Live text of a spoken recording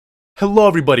Hello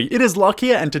everybody, it is Locke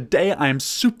here, and today I am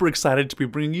super excited to be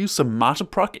bringing you some Martyr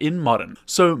Proc in Modern.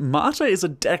 So Martyr is a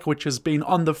deck which has been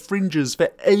on the fringes for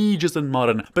ages in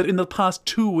Modern, but in the past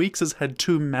 2 weeks has had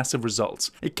two massive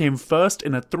results. It came first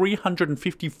in a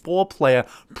 354 player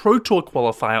Pro Tour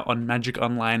qualifier on Magic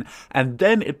Online, and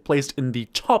then it placed in the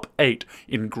top 8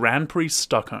 in Grand Prix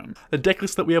Stockholm. The deck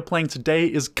list that we are playing today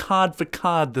is card for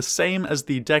card the same as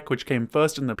the deck which came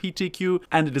first in the PTQ,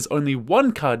 and it is only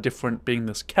one card different, being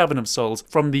this Cavern of Souls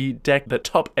from the deck that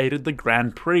top 8'd the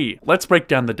Grand Prix. Let's break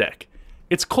down the deck.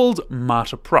 It's called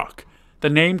Martyr Proc. The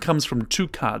name comes from two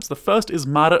cards. The first is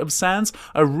Martyr of Sands,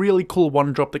 a really cool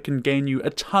 1-drop that can gain you a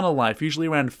ton of life, usually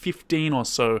around 15 or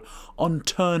so, on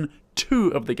turn 2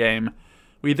 of the game.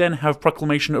 We then have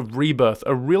Proclamation of Rebirth,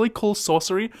 a really cool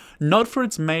sorcery, not for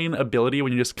its main ability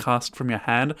when you just cast from your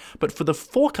hand, but for the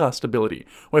forecast ability,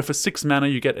 where for 6 mana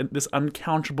you get this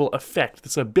uncounterable effect,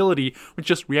 this ability which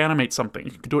just reanimates something.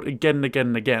 You can do it again and again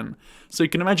and again. So you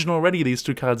can imagine already these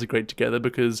two cards are great together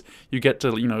because you get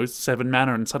to, 7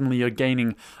 mana and suddenly you're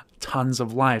gaining tons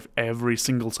of life every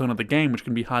single turn of the game, which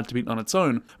can be hard to beat on its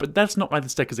own, but that's not why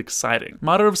this deck is exciting.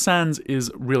 Martyr of Sands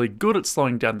is really good at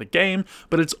slowing down the game,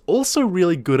 but it's also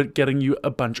really good at getting you a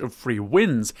bunch of free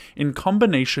wins, in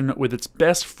combination with its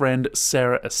best friend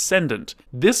Serra Ascendant.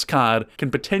 This card can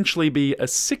potentially be a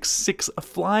 6/6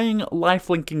 flying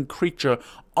lifelinking creature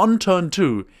on turn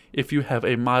 2 if you have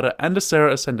a Martyr and a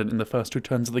Serra Ascendant in the first 2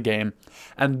 turns of the game,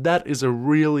 and that is a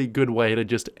really good way to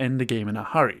just end the game in a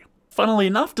hurry. Funnily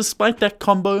enough, despite that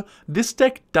combo, this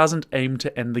deck doesn't aim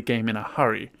to end the game in a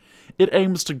hurry. It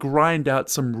aims to grind out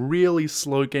some really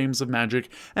slow games of Magic,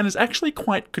 and is actually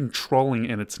quite controlling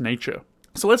in its nature.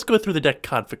 So let's go through the deck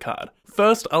card for card.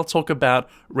 First, I'll talk about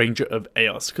Ranger of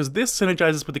Eos, because this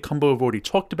synergizes with the combo I've already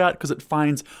talked about, because it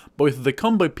finds both of the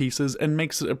combo pieces and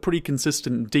makes it a pretty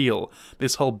consistent deal,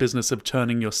 this whole business of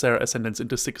turning your Serra Ascendants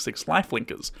into 6/6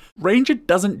 lifelinkers. Ranger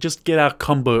doesn't just get our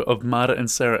combo of Martyr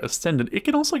and Serra Ascendant, it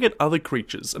can also get other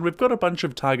creatures, and we've got a bunch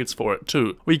of targets for it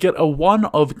too. We get a 1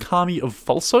 of Kami of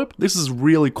False Hope. This is a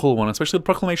really cool one, especially the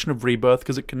Proclamation of Rebirth,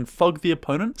 because it can fog the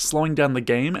opponent, slowing down the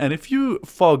game, and if you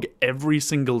fog every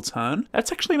single turn,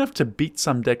 that's actually enough to beat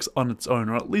some decks on its own,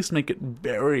 or at least make it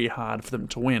very hard for them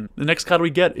to win. The next card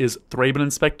we get is Thraben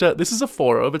Inspector. This is a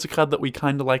 4/of. It's a card that we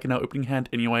kind of like in our opening hand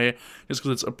anyway, just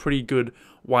because it's a pretty good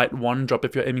white 1-drop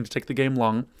if you're aiming to take the game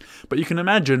long. But you can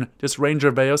imagine just Ranger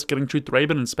of Eos getting 2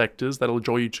 Thraben Inspectors, that'll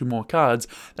draw you 2 more cards.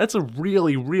 That's a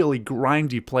really, really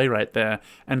grindy play right there,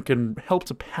 and can help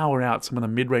to power out some of the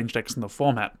mid-range decks in the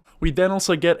format. We then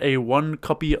also get a 1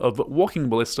 copy of Walking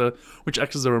Ballista, which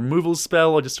acts as a removal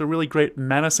spell, or just a really great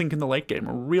mana sink in the late game,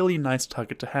 a really nice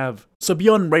target to have. So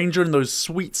beyond Ranger and those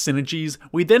sweet synergies,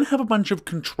 we then have a bunch of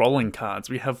controlling cards.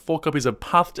 We have 4 copies of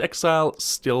Path to Exile,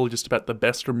 still just about the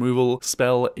best removal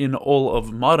spell in all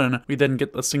of Modern. We then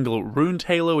get the single Rune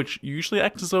Tailor, which usually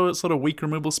acts as a sort of weak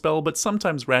removal spell, but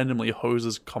sometimes randomly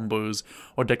hoses combos,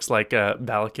 or decks like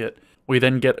Valakut. We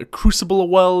then get a Crucible of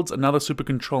Worlds, another super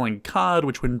controlling card,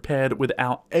 which when paired with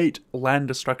our 8 land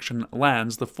destruction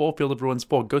lands, the 4 Field of Ruins,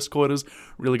 4 Ghost Quarters,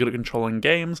 really good at controlling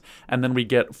games, and then we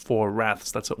get 4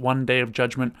 Wraths. That's at 1 Day of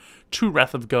Judgment, 2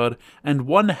 Wrath of God, and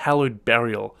 1 Hallowed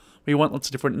Burial. We want lots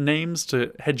of different names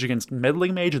to hedge against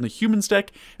Meddling Mage in the Humans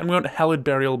deck, and we want Hallowed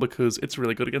Burial because it's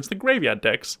really good against the Graveyard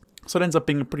decks. So it ends up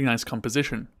being a pretty nice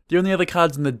composition. The only other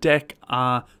cards in the deck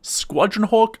are Squadron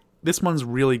Hawk. This one's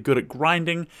really good at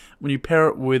grinding. When you pair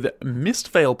it with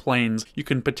Mistveil Plains, you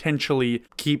can potentially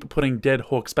keep putting dead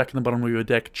Hawks back in the bottom of your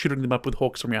deck, shooting them up with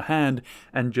Hawks from your hand,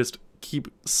 and just keep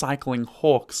cycling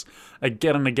Hawks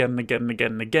again and again and again and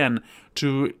again and again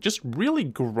to just really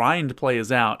grind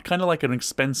players out, kind of like an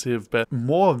expensive but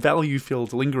more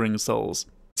value-filled Lingering Souls.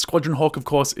 Squadron Hawk, of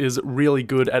course, is really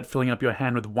good at filling up your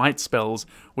hand with white spells,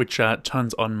 which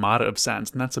turns on Martyr of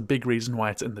Sands, and that's a big reason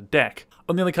why it's in the deck.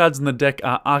 On the other cards in the deck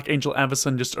are Archangel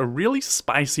Avacyn, just a really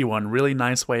spicy one, really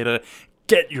nice way to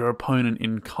get your opponent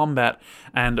in combat,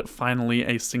 and finally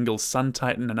a single Sun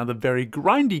Titan, another very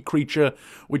grindy creature,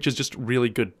 which is just really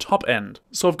good top end.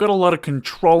 So I've got a lot of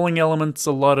controlling elements,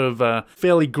 a lot of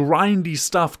fairly grindy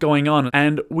stuff going on,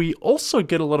 and we also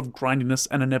get a lot of grindiness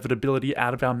and inevitability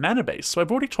out of our mana base. So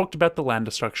I've already talked about the land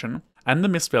destruction and the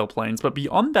Mistveil Plains, but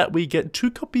beyond that we get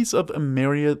 2 copies of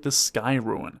Emeria the Sky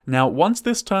Ruin. Now once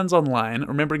this turns online,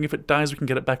 remembering if it dies we can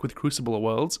get it back with Crucible of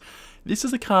Worlds, this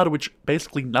is a card which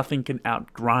basically nothing can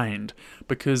outgrind,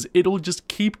 because it'll just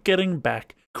keep getting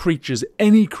back creatures,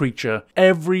 any creature,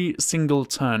 every single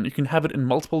turn. You can have it in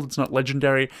multiple, it's not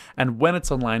legendary, and when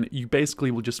it's online, you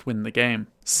basically will just win the game.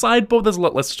 Sideboard, there's a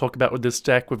lot less to talk about with this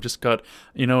deck. We've just got,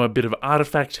 you know, a bit of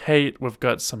artifact hate, we've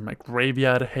got some like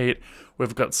graveyard hate,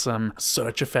 we've got some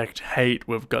search effect hate,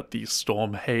 we've got the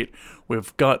storm hate,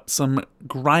 we've got some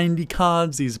grindy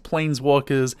cards, these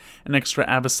planeswalkers, an extra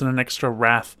Avacyn, an extra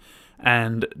Wrath,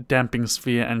 and Damping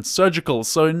Sphere and Surgical,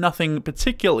 so nothing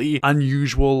particularly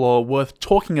unusual or worth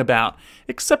talking about,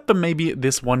 except for maybe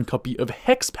this one copy of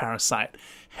Hex Parasite.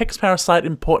 Hex Parasite,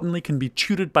 importantly, can be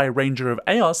tutored by Ranger of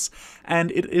Eos,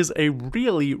 and it is a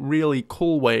really, really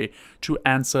cool way to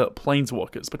answer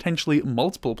planeswalkers, potentially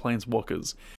multiple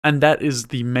planeswalkers, and that is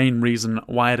the main reason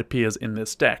why it appears in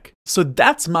this deck. So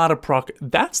that's Martyr Proc,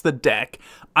 that's the deck.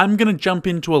 I'm gonna jump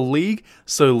into a league,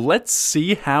 so let's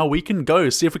see how we can go,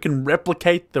 see if we can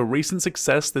replicate the recent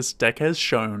success this deck has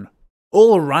shown.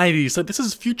 Alrighty, so this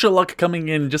is Future Luck coming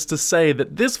in just to say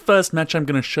that this first match I'm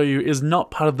going to show you is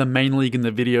not part of the main league in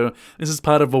the video. This is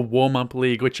part of a warm-up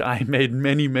league, which I made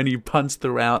many punts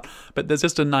throughout, but there's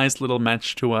just a nice little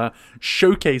match to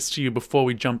showcase to you before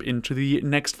we jump into the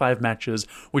next 5 matches,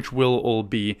 which will all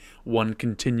be one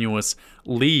continuous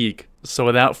league. So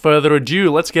without further ado,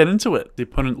 let's get into it. The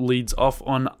opponent leads off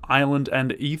on Island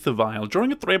and Aether Vial.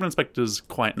 Drawing a Thraben Inspector is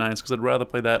quite nice, because I'd rather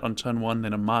play that on turn 1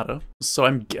 than a Martyr. So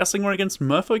I'm guessing we're against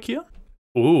Merfolk here?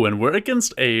 Ooh, and we're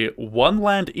against a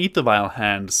 1-land Aether Vial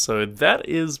hand, so that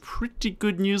is pretty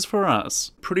good news for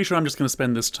us. Pretty sure I'm just going to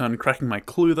spend this turn cracking my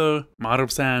clue though. Martyr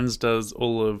of Sands does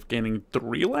all of gaining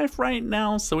 3 life right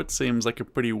now, so it seems like a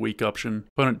pretty weak option.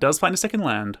 Opponent does find a second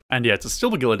land, and yeah, it's a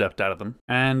Silvergill Adept out of them.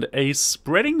 And a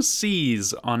Spreading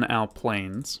Seas on our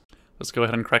plains. Let's go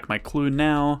ahead and crack my clue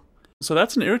now. So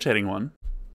that's an irritating one.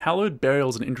 Hallowed Burial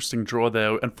is an interesting draw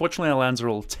there. Unfortunately, our lands are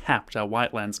all tapped, our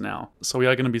white lands now. So we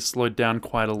are going to be slowed down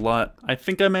quite a lot. I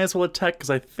think I may as well attack, because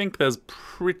I think there's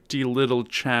pretty little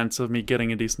chance of me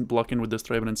getting a decent block in with this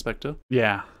Thraben Inspector.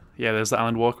 Yeah, there's the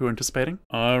Island Walk we were anticipating.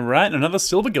 Alright, another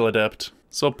Silvergill Adept.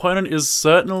 So opponent is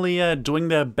certainly doing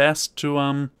their best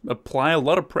to apply a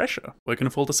lot of pressure. We're going to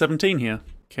fall to 17 here.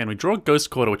 Okay, and we draw Ghost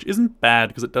Quarter, which isn't bad,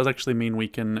 because it does actually mean we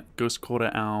can Ghost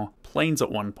Quarter our plains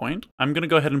at one point. I'm going to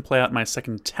go ahead and play out my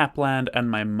second tap land and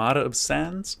my Martyr of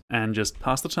Sands, and just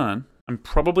pass the turn. I'm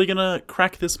probably going to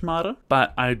crack this Martyr,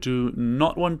 but I do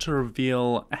not want to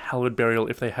reveal a Hallowed Burial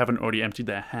if they haven't already emptied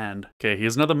their hand. Okay,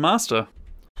 here's another Master.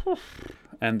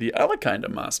 And the other kind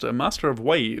of Master, Master of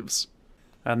Waves.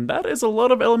 And that is a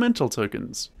lot of elemental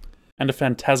tokens. And a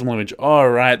Phantasmal Image.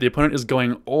 Alright, the opponent is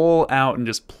going all out and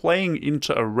just playing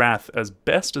into a Wrath as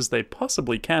best as they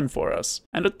possibly can for us.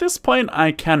 And at this point,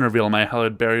 I can reveal my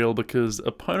Hallowed Burial because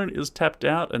opponent is tapped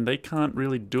out and they can't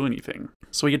really do anything.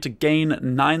 So we get to gain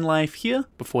 9 life here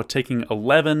before taking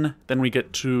 11. Then we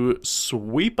get to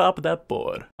sweep up that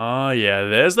board. Oh yeah,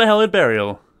 there's the Hallowed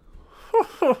Burial.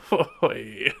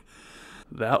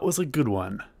 That was a good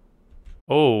one.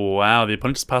 Oh wow, the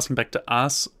opponent is passing back to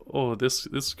us. Oh, this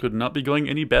could not be going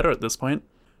any better at this point.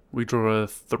 We draw a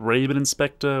Thraben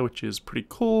Inspector, which is pretty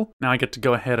cool. Now I get to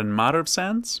go ahead and Martyr of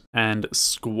Sands and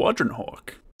Squadron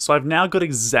Hawk. So I've now got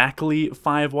exactly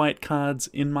 5 white cards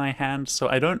in my hand, so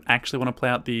I don't actually want to play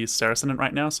out the Serra Ascendant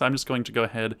right now, so I'm just going to go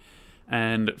ahead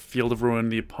and Field of Ruin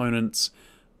the opponent's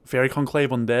Fairy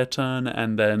Conclave on their turn,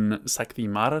 and then sack the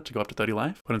Martyr to go up to 30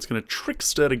 life. Opponent's going to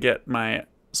Trickster to get my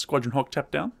Squadron Hawk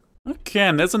tapped down. Okay,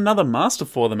 and there's another Master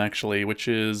for them actually, which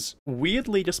is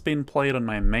weirdly just been played on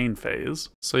my main phase.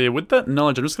 So yeah, with that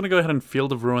knowledge, I'm just going to go ahead and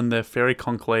Field of Ruin their Fairy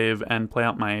Conclave and play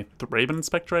out my Thraben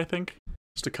Inspector, I think.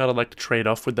 Just a card I'd like to trade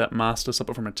off with that Master,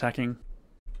 stop it from attacking.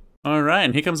 Alright,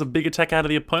 and here comes a big attack out of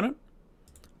the opponent.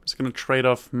 I'm just going to trade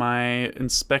off my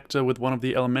Inspector with one of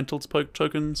the Elementals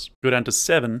tokens. Go down to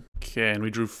 7. Okay, and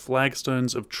we drew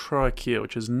Flagstones of Trokair,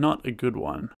 which is not a good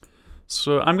one.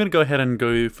 So I'm going to go ahead and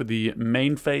go for the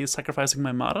main phase, sacrificing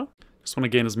my Martyr. Just want to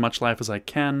gain as much life as I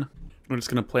can. I'm just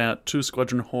going to play out 2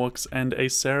 Squadron Hawks and a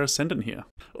Serra Ascendant here.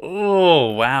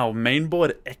 Oh, wow. Main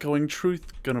board Echoing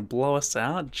Truth going to blow us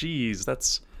out? Jeez,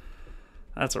 that's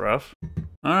rough.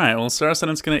 Alright, well, Serra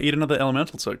Ascendant's going to eat another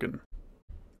Elemental token.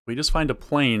 We just find a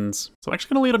Plains. So I'm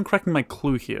actually going to lead on cracking my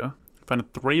clue here. Find a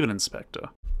Thraben Inspector.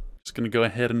 Just going to go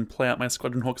ahead and play out my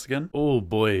Squadron Hawks again. Oh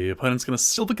boy, opponent's going to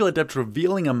Silvergill Adept,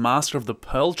 revealing a Master of the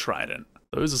Pearl Trident.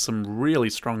 Those are some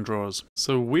really strong draws.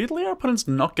 So weirdly, our opponent's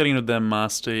not getting rid of their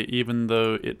Master, even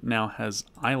though it now has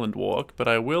Island Walk, but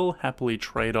I will happily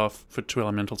trade off for 2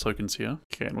 Elemental tokens here.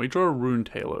 Okay, and we draw a Rune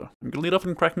Tailor. I'm going to lead off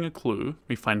in cracking a clue.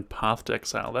 We find Path to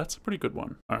Exile. That's a pretty good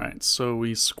one. Alright, so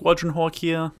we Squadron Hawk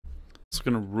here. It's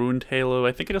going to Rune Tailor.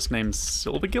 I think I just named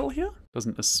Silvergill here.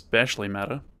 Doesn't especially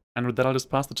matter. And with that, I'll just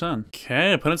pass the turn.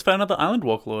 Okay, opponent's found another Island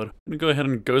Warlord. I'm gonna go ahead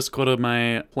and Ghost Quarter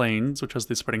my Plains, which has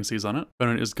the Spreading Seas on it.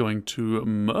 Opponent is going to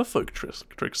Merfolk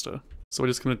Trickster. So we're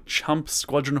just gonna chump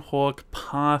Squadron Hawk,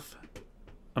 Path,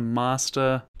 a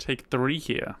Master, take 3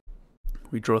 here.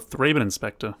 We draw Thraben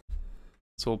Inspector.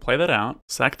 So we'll play that out,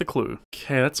 sack the clue.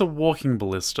 Okay, that's a Walking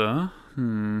Ballista.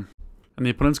 And the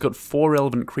opponent's got 4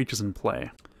 relevant creatures in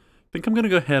play. I think I'm gonna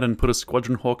go ahead and put a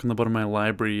Squadron Hawk in the bottom of my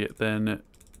library, then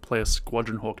play a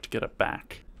Squadron Hawk to get it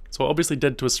back. So we're obviously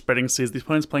dead to a Spreading Seas. The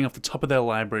opponent's playing off the top of their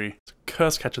library. It's a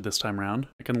Curse Catcher this time round.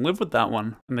 I can live with that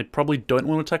one. And they probably don't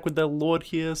want to attack with their Lord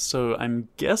here, so I'm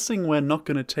guessing we're not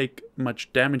going to take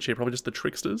much damage here. Probably just the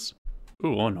Tricksters.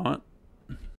 Ooh, or not.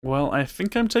 Well, I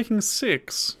think I'm taking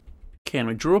 6. Okay, and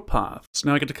we drew a Path. So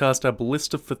now I get to cast our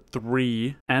Ballista for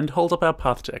 3 and hold up our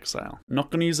Path to Exile.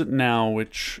 Not going to use it now,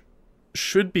 which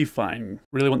should be fine.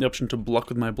 Really want the option to block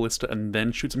with my Ballista and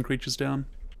then shoot some creatures down.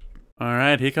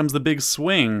 Alright, here comes the big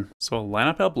swing. So I'll line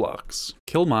up our blocks.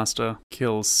 Kill Master,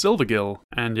 kill Silvergill,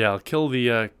 and yeah, I'll kill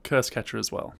the Curse Catcher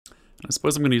as well. I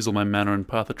suppose I'm going to use all my mana and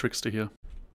Path of Trickster here.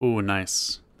 Ooh,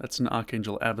 nice. That's an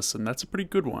Archangel Avacyn. That's a pretty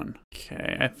good one.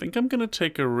 Okay, I think I'm going to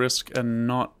take a risk and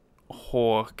not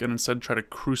Hawk, and instead try to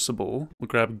Crucible. We'll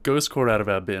grab Ghost Core out of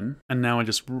our bin, and now we're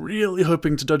just really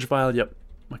hoping to dodge Vial. Yep.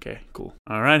 Okay, cool.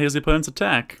 Alright, here's the opponent's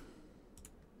attack.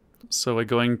 So we're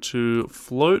going to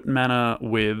float mana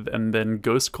with, and then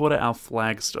Ghost Quarter our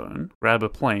Flagstone, grab a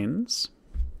Plains,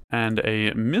 and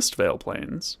a Mistveil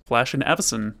Plains, flash an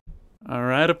Avacyn.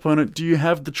 Alright, opponent, do you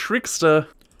have the Trickster?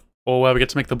 Oh wow, we get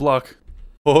to make the block.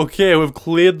 Okay, we've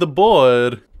cleared the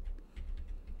board.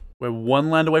 We're 1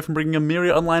 land away from bringing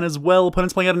Emeria online as well.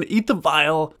 Opponent's playing out an Aether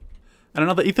Vial, and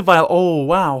another Aether Vial. Oh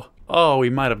wow. Oh, we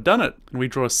might have done it. And we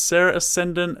draw Serra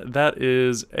Ascendant. That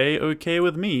is a-okay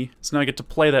with me. So now I get to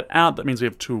play that out. That means we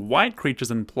have 2 white creatures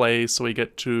in play, so we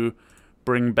get to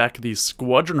bring back these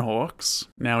Squadron Hawks.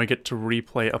 Now we get to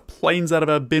replay a Plains out of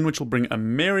our bin, which will bring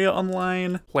Emeria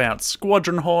online. Play out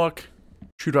Squadron Hawk.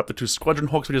 Shoot up the 2 Squadron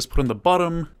Hawks we just put on the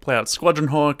bottom. Play out Squadron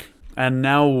Hawk. And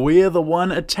now we're the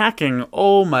one attacking.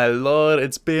 Oh my lord,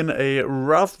 it's been a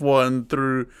rough one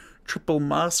through triple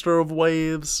Master of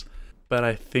Waves. But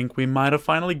I think we might have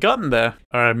finally gotten there.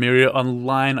 Alright, Emeria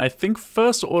online. I think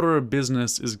first order of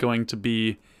business is going to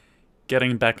be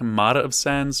getting back Martyr of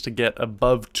Sands to get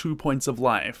above 2 points of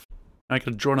life. I get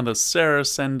to draw another Serra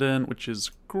Ascendant, which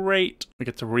is great. We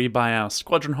get to rebuy our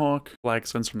Squadron Hawk.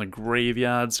 Flagstones from the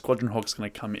graveyard. Squadron Hawk's going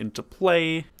to come into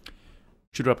play.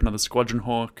 Shoot up another Squadron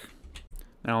Hawk.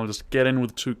 Now I'll just get in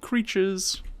with 2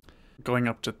 creatures. Going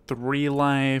up to 3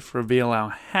 life. Reveal our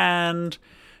hand.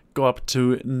 Go up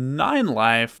to 9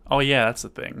 life. Oh yeah, that's the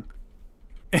thing.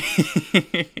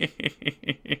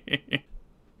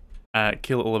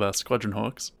 Kill all of our Squadron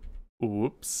Hawks.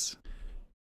 Oops.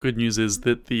 Good news is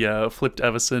that the flipped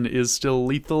Avacyn is still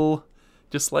lethal,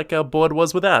 just like our board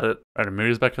was without it. Alright,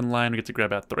 Emeria's back in line. We get to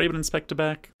grab our Thraben Inspector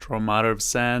back. Draw Martyr of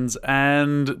Sands,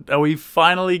 and are we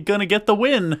finally gonna get the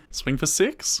win? Swing for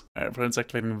 6. Alright, opponent's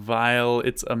activating Vial.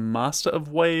 It's a Master of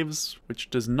Waves, which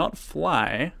does not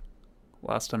fly.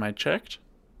 Last time I checked.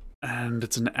 And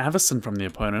it's an Avacyn from the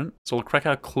opponent. So we'll crack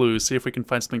our clue, see if we can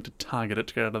find something to target it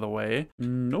to get out of the way.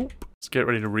 Nope. Let's get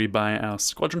ready to rebuy our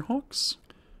Squadron Hawks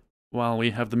while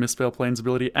we have the Mistveil Plains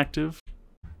ability active.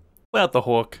 Play out the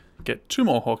Hawk, get 2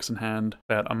 more Hawks in hand,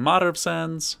 play out a Martyr of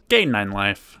Sands, gain 9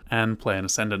 life, and play an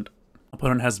Ascendant.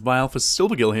 Opponent has Vial for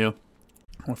Silvergill here.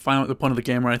 We're finally at the point of the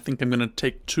game where I think I'm going to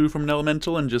take 2 from an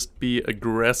Elemental and just be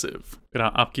aggressive. But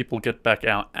our upkeep will get back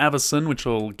our Avacyn, which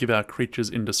will give our creatures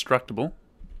indestructible.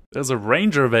 There's a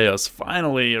Ranger of Eos,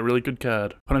 finally, a really good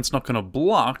card. Opponent's not going to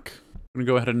block. I'm going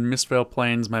to go ahead and Mistveil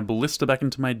Plains my Ballista back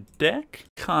into my deck.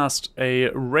 Cast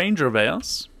a Ranger of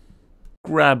Eos.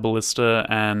 Grab Ballista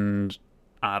and,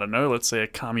 I don't know, let's say a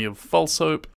Kami of False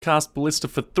Hope. Cast Ballista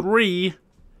for 3.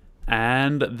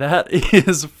 And that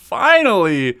is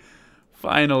finally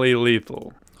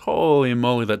lethal. Holy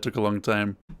moly, that took a long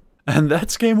time. And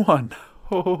that's game 1.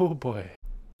 Oh boy.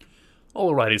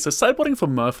 Alrighty, so sideboarding for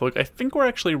Merfolk, I think we're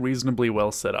actually reasonably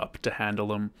well set up to handle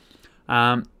them.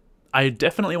 I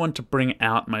definitely want to bring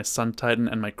out my Sun Titan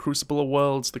and my Crucible of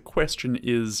Worlds. The question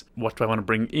is, what do I want to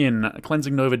bring in?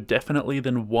 Cleansing Nova definitely,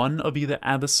 then one of either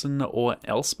Avacyn or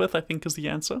Elspeth, I think is the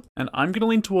answer. And I'm going to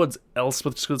lean towards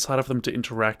Elspeth just because it's harder for them to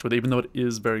interact with, even though it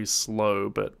is very slow,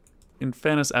 but in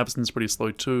fairness, Avacyn's pretty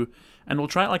slow too, and we'll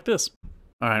try it like this.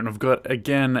 Alright, we've got,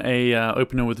 again, a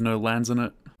opener with no lands in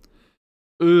it.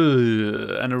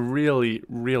 Ugh, and a really,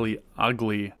 really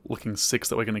ugly looking 6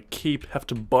 that we're going to keep. Have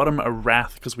to bottom a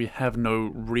Wrath because we have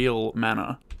no real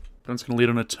mana. Then it's going to lead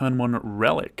on a turn 1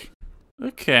 Relic.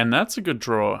 Okay, and that's a good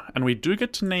draw. And we do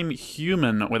get to name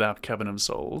human with our Cavern of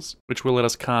Souls, which will let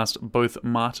us cast both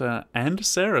Martyr and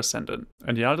Serra Ascendant.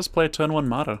 And yeah, I'll just play a turn 1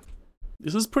 Martyr.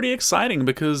 This is pretty exciting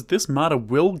because this Martyr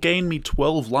will gain me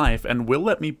 12 life and will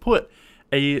let me put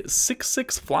a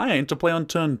 6/6 flyer into play on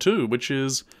turn 2, which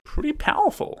is pretty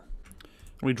powerful.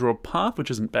 We draw a path,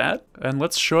 which isn't bad. And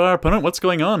let's show our opponent what's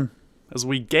going on as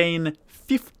we gain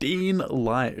 15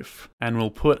 life. And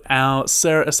we'll put our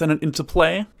Serra Ascendant into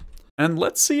play. And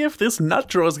let's see if this nut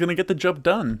draw is going to get the job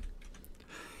done.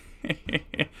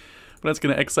 That's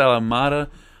going to exile our Martyr.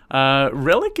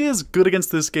 Relic is good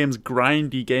against this game's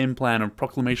grindy game plan of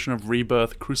Proclamation of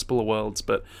Rebirth, Crucible of Worlds,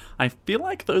 but I feel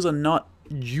like those are not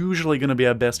usually going to be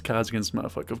our best cards against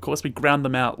Merfolk. Of course, we ground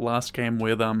them out last game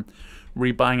with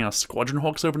rebuying our Squadron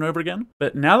Hawks over and over again.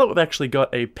 But now that we've actually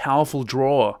got a powerful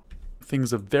draw,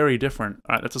 things are very different.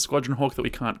 Alright, that's a Squadron Hawk that we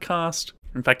can't cast.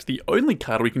 In fact, the only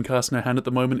card we can cast in our hand at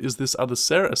the moment is this other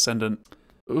Serra Ascendant.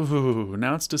 Ooh,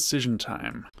 now it's decision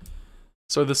time.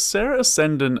 So the Serra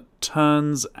Ascendant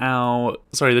turns our...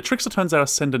 Sorry, the Trickster turns our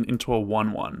Ascendant into a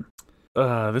 1/1.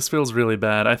 This feels really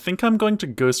bad. I think I'm going to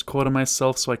Ghost Quarter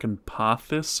myself so I can path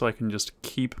this, so I can just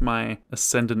keep my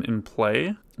Ascendant in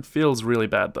play. It feels really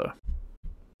bad though.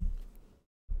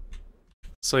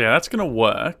 So yeah, that's going to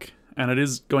work. And it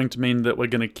is going to mean that we're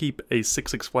going to keep a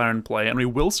 6/6 flyer in play, and we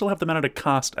will still have the mana to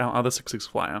cast our other 6/6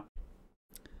 flyer.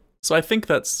 So I think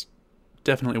that's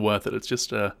definitely worth it. It's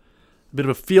just a bit of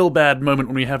a feel-bad moment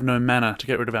when we have no mana to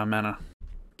get rid of our mana.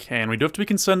 Okay, and we do have to be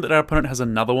concerned that our opponent has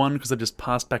another one because they just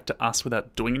passed back to us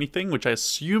without doing anything, which I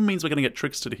assume means we're going to get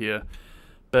Trickstered here.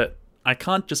 But I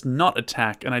can't just not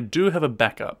attack, and I do have a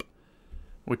backup,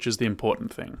 which is the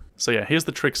important thing. So yeah, here's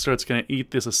the Trickster. It's going to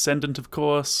eat this Ascendant, of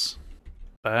course.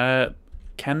 But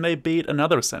can they beat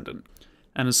another Ascendant?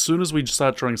 And as soon as we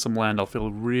start drawing some land, I'll feel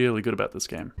really good about this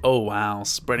game. Oh wow,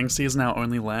 Spreading Seas now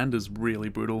only land is really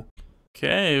brutal.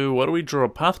 Okay, what do we draw?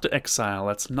 Path to Exile.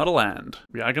 That's not a land.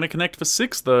 We are going to connect for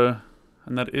 6 though,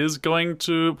 and that is going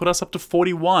to put us up to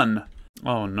 41.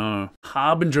 Oh no.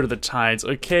 Harbinger of the Tides.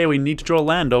 Okay, we need to draw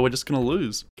land or we're just going to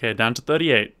lose. Okay, down to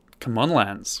 38. Come on,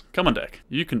 lands. Come on, deck.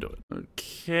 You can do it.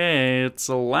 Okay, it's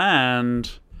a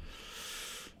land.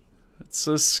 It's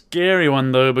a scary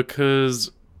one though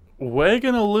because we're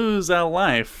going to lose our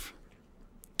life.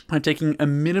 I'm taking a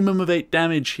minimum of 8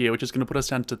 damage here, which is going to put us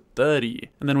down to 30.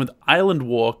 And then with Island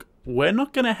Walk, we're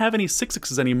not going to have any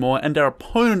 6/6s anymore, and our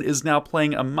opponent is now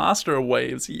playing a Master of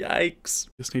Waves. Yikes.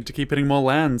 Just need to keep hitting more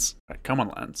lands. Alright, come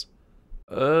on, lands.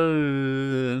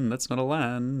 That's not a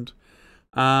land.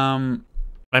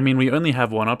 I mean, we only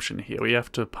have one option here. We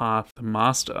have to path the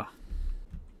Master.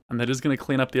 And that is going to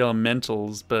clean up the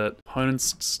elementals, but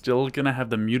opponent's still going to have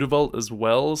the Mutavault as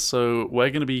well, so we're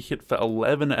going to be hit for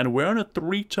 11, and we're on a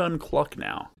 3-turn clock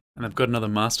now. And I've got another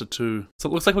Master too. So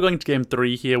it looks like we're going to game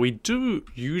 3 here. We do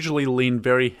usually lean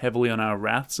very heavily on our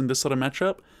Wraths in this sort of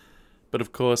matchup, but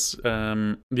of course,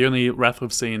 the only Wrath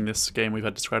we've seen this game we've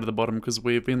had to scry to the bottom because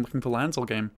we've been looking for lands all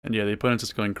game. And yeah, the opponent's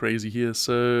just going crazy here,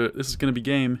 so this is going to be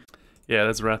game. Yeah,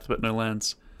 there's Wrath, but no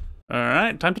lands.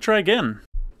 Alright, time to try again.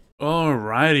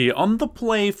 Alrighty, on the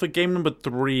play for game number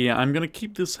 3, I'm going to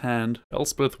keep this hand.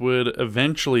 Elspeth would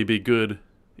eventually be good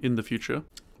in the future.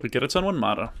 We get a turn 1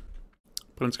 Martyr.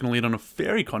 Opponent's going to lead on a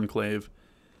Fairy Conclave,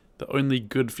 the only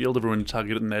good Field of Ruin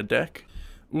target in their deck.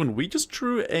 Ooh, and we just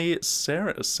drew a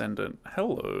Serra Ascendant.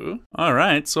 Hello.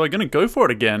 Alright, so I'm going to go for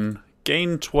it again.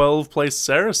 Gain 12, play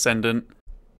Serra Ascendant.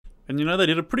 And you know, they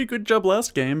did a pretty good job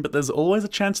last game, but there's always a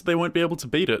chance that they won't be able to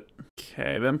beat it.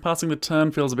 Okay, them passing the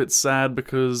turn feels a bit sad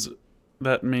because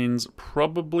that means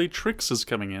probably Trix is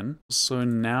coming in. So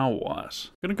now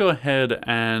what? I'm gonna go ahead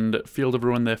and Field of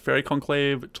Ruin their Fairy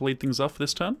Conclave to lead things off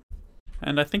this turn.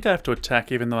 And I think I have to attack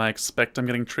even though I expect I'm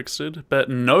getting Trixted. But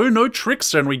no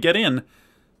Trickster and we get in.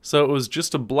 So it was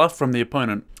just a bluff from the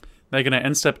opponent. They're going to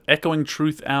end step Echoing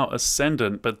Truth our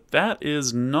Ascendant, but that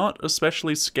is not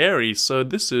especially scary, so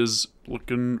this is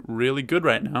looking really good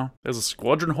right now. There's a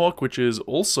Squadron Hawk, which is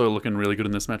also looking really good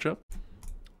in this matchup.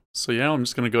 So yeah, I'm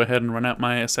just going to go ahead and run out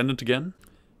my Ascendant again.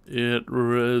 It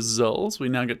results, we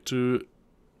now get to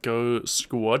go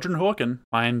Squadron Hawk and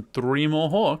find 3 more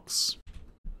Hawks.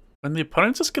 And the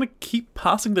opponent's just going to keep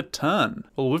passing the turn.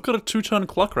 Well, we've got a 2-turn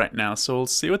clock right now, so we'll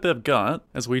see what they've got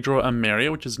as we draw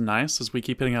Emeria, which is nice as we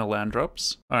keep hitting our land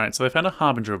drops. Alright, so they found a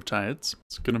Harbinger of Tides.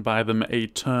 It's going to buy them a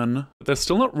turn. But they're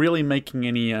still not really making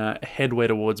any headway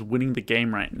towards winning the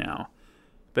game right now.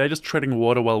 They're just treading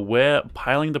water while we're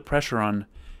piling the pressure on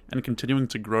and continuing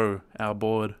to grow our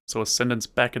board. So Ascendant's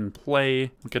back in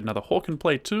play. We'll get another Hawk in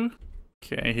play too.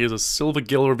 Okay, here's a Silver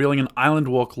Gill revealing an Island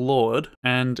Walk Lord,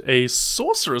 and a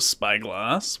Sorcerer's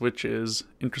Spyglass, which is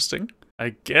interesting.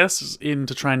 I guess in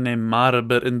to try and name Martyr,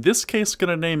 but in this case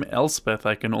gonna name Elspeth,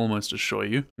 I can almost assure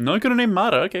you. Not gonna name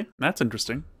Martyr, okay, that's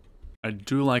interesting. I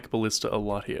do like Ballista a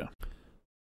lot here.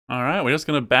 Alright, we're just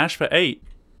gonna bash for 8.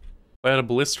 Play out a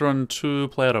Ballista on 2,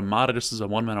 play out a Martyr just as a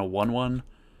 1-mana 1/1.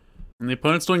 And the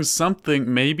opponent's doing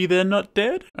something, maybe they're not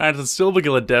dead? Alright, it's a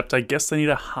Silvergill Adept, I guess they need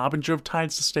a Harbinger of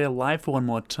Tides to stay alive for one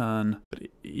more turn. But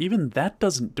even that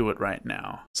doesn't do it right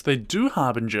now. So they do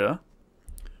Harbinger,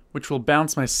 which will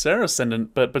bounce my Serra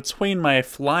Ascendant, but between my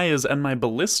Flyers and my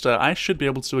Ballista, I should be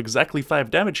able to do exactly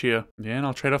 5 damage here. Yeah, and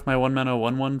I'll trade off my 1-mana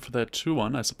 1/1 for their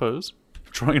 2/1, I suppose.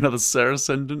 Drawing another Serra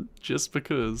Ascendant, just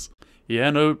because.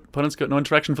 Yeah, no, opponent's got no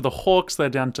interaction for the Hawks, they're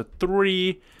down to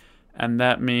 3. And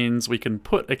that means we can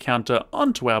put a counter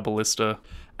onto our Ballista.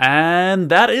 And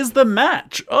that is the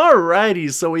match!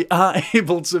 Alrighty, so we are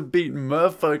able to beat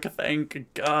Merfolk,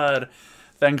 thank God.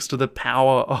 Thanks to the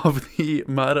power of the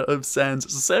Martyr of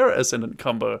Sands Serra Ascendant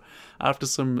combo after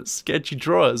some sketchy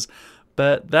draws.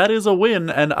 But that is a win,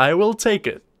 and I will take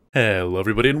it. Hello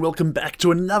everybody, and welcome back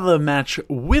to another match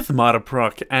with MARTYR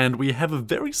PROC, and we have a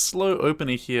very slow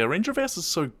opener here. Ranger of Eos is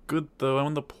so good though, I'm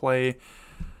on the play.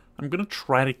 I'm gonna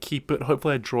try to keep it.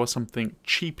 Hopefully I draw something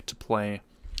cheap to play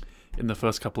in the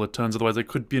first couple of turns, otherwise I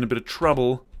could be in a bit of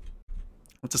trouble.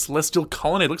 It's a Celestial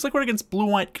Colony. It looks like we're against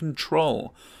blue-white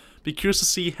control. Be curious to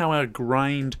see how our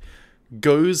grind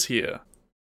goes here.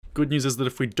 Good news is that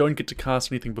if we don't get to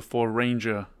cast anything before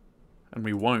Ranger, and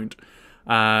we won't,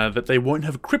 that they won't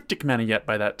have Cryptic mana yet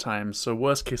by that time, so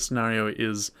worst case scenario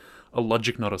is a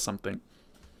Logic Knot or something.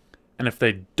 And if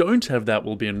they don't have that,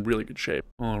 we'll be in really good shape.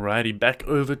 Alrighty, back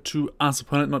over to us.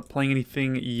 Opponent not playing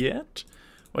anything yet.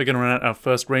 We're gonna run out our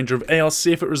first Ranger of Eos,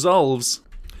 see if it resolves.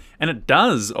 And it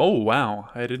does! Oh wow,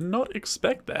 I did not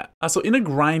expect that. So in a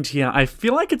grind here, I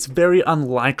feel like it's very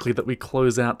unlikely that we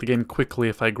close out the game quickly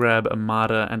if I grab a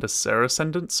Martyr and a Serra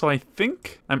Ascendant, so I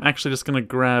think I'm actually just gonna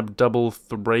grab double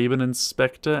Thraben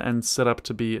Inspector and set up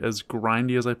to be as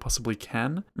grindy as I possibly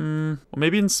can. Or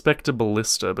maybe Inspector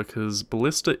Ballista, because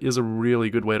Ballista is a really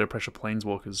good way to pressure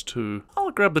Planeswalkers too. I'll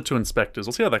grab the 2 Inspectors,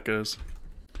 we'll see how that goes.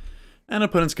 And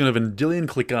opponent's going to Vendilion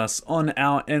click us on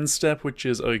our end step, which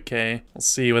is okay. We'll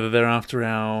see whether they're after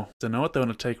our... Don't know what they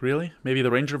want to take, really. Maybe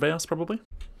the Ranger of Eos, probably?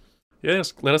 Yeah,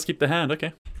 just let us keep the hand,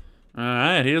 okay.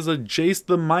 Alright, here's a Jace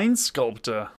the Mind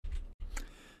Sculptor.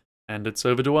 And it's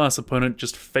over to us. Opponent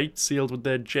just fate sealed with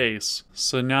their Jace.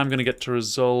 So now I'm going to get to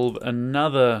resolve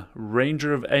another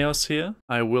Ranger of Eos here.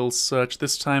 I will search.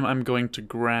 This time I'm going to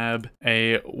grab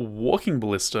a Walking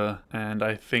Ballista. And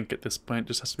I think at this point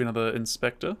just has to be another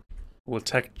Inspector. We'll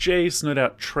attack Jace, no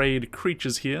doubt trade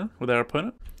creatures here with our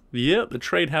opponent. Yep, the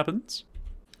trade happens.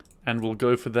 And we'll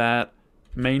go for that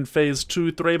main phase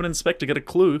 2 Thraben Inspector, get a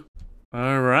clue.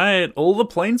 Alright, all the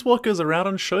Planeswalkers are out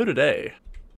on show today.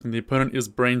 And the opponent is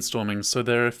brainstorming, so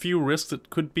there are a few risks.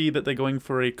 It could be that they're going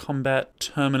for a combat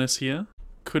terminus here.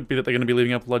 Could be that they're going to be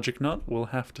leaving up Logic Knot. We'll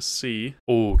have to see.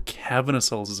 Oh, Cavern of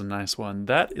Souls is a nice one.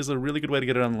 That is a really good way to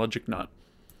get around Logic Knot.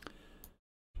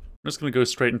 I'm just going to go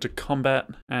straight into combat,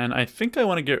 and I think I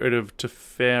want to get rid of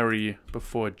Teferi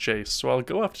before Jace, so I'll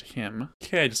go after him.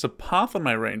 Okay, just a path on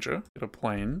my Ranger. Get a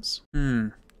Plains.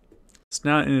 It's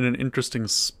now in an interesting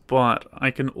spot. I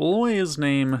can always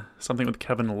name something with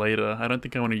Cavern later. I don't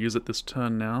think I want to use it this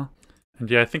turn now.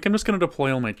 And yeah, I think I'm just going to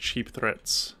deploy all my cheap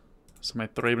threats. So my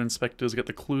Thraben Inspectors get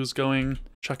the clues going.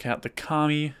 Chuck out the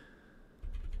Kami.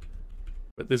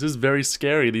 But this is very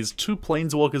scary. These 2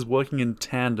 Planeswalkers working in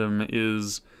tandem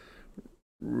is...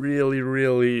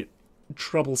 really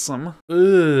troublesome.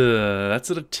 Ugh,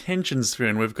 that's a Detention Sphere,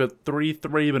 and we've got 3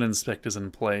 Thraben Inspectors in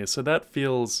play, so that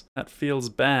feels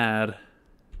bad.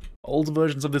 Old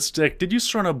versions of this deck did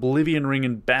use an Oblivion Ring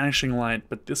and Banishing Light,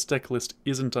 but this deck list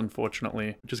isn't,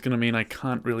 unfortunately, which is going to mean I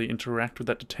can't really interact with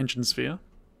that Detention Sphere.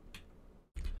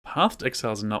 Path to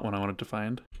Exile is not one I wanted to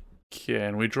find. Okay,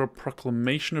 and we draw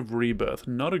Proclamation of Rebirth.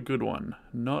 Not a good one.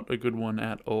 Not a good one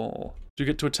at all. Do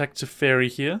get to attack Teferi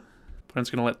here. Opponent's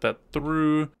going to let that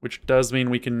through, which does mean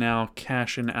we can now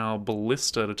cash in our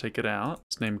Ballista to take it out.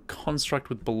 It's named Construct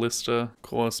with Ballista. Of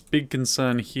course, big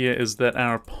concern here is that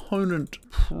our opponent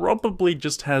probably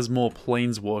just has more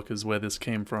Planeswalkers where this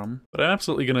came from. But I'm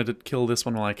absolutely going to kill this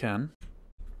one while I can.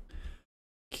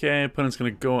 Okay, opponent's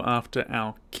going to go after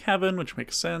our Cavern, which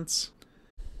makes sense.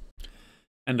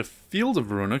 And a Field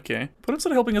of Ruin, okay. Opponent's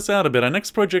sort of helping us out a bit. Our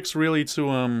next project's really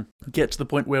to get to the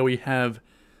point where we have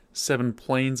 7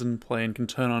 planes in play and can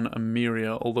turn on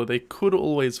Emeria, although they could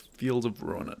always Field of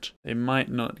Ruin it. They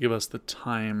might not give us the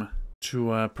time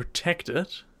to protect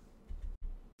it.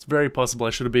 It's very possible I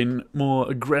should have been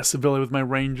more aggressive early with my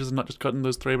Rangers and not just gotten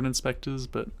those Thraben Inspectors,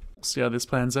 but See how this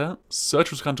plans out.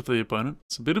 Search was counter for the opponent.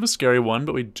 It's a bit of a scary one,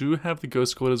 but we do have the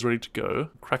Ghost Quarters ready to go.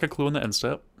 Crack a clue on the end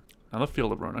step. Another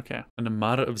Field of Ruin, okay. And a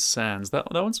Martyr of Sands.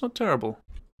 That one's not terrible.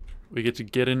 We get to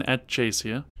get in at chase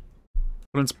here.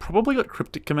 Opponent's probably got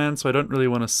Cryptic Command, so I don't really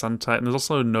want to Sun Titan. There's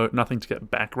also nothing to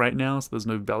get back right now, so there's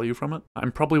no value from it.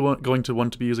 I'm probably going to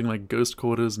want to be using like Ghost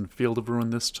Quarters and Field of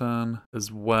Ruin this turn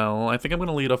as well. I think I'm going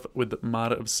to lead off with the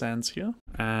Martyr of Sands here,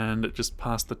 and just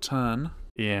pass the turn.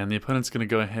 Yeah, and the opponent's going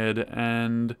to go ahead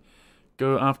and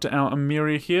go after our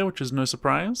Emeria here, which is no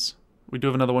surprise. We do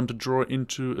have another one to draw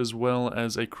into as well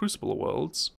as a Crucible of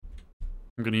Worlds.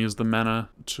 I'm going to use the mana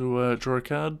to draw a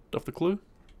card off the clue.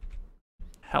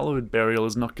 Hallowed Burial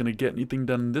is not going to get anything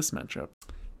done in this matchup.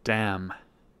 Damn.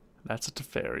 That's a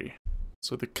Teferi.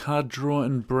 So the card draw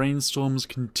and brainstorms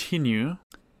continue,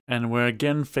 and we're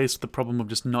again faced with the problem of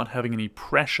just not having any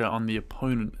pressure on the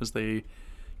opponent as they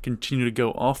continue to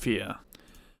go off here.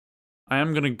 I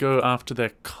am going to go after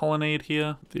their Colonnade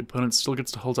here. The opponent still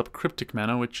gets to hold up Cryptic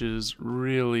Mana, which is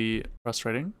really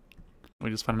frustrating. We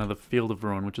just find another Field of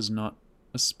Ruin, which is not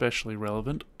especially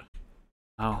relevant.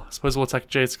 Oh, I suppose we'll attack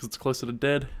Jace because it's closer to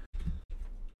dead.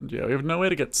 And yeah, we have no way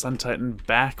to get Sun Titan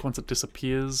back once it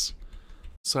disappears.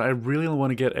 So I really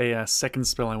want to get a second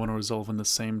spell I want to resolve in the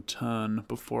same turn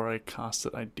before I cast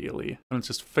it ideally. And it's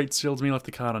just Fate Seals me, left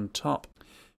the card on top.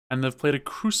 And they've played a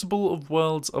Crucible of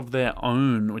Worlds of their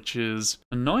own, which is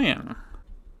annoying.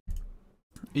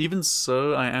 Even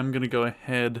so, I am going to go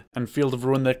ahead and Field of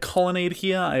Ruin their Colonnade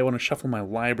here. I want to shuffle my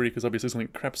library because obviously something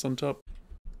craps on top.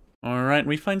 Alright,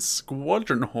 we find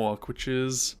Squadron Hawk, which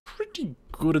is pretty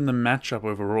good in the matchup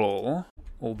overall.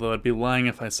 Although I'd be lying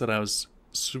if I said I was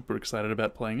super excited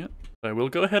about playing it. So I will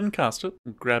go ahead and cast it,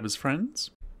 grab his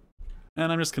friends.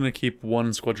 And I'm just going to keep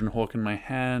one Squadron Hawk in my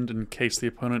hand in case the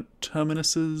opponent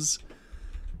terminuses,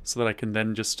 so that I can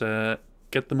then just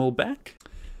get them all back.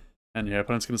 And yeah,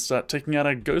 opponent's going to start taking out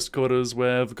our Ghost Quarters,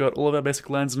 where we've got all of our basic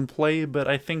lands in play, but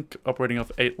I think operating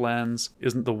off 8 lands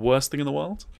isn't the worst thing in the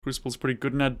world. Crucible's pretty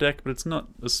good in our deck, but it's not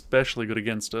especially good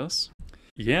against us.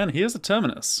 Yeah, and here's the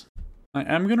Terminus. I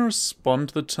am going to respond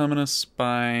to the Terminus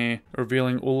by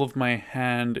revealing all of my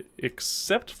hand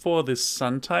except for this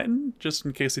Sun Titan, just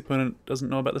in case the opponent doesn't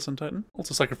know about the Sun Titan.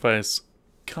 Also sacrifice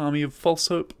Kami of False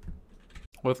Hope.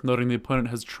 Worth noting the opponent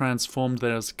has transformed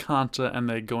theirs counter, and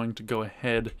they're going to go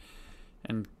ahead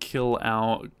and kill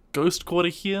our Ghost Quarter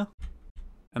here.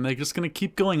 And they're just going to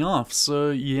keep going off,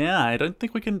 so yeah, I don't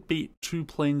think we can beat 2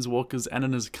 Planeswalkers and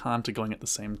an Azcanta going at the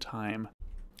same time.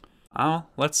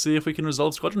 Let's see if we can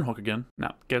resolve Squadron Hawk again.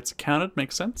 Now, gets countered,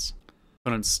 makes sense.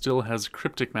 Opponent still has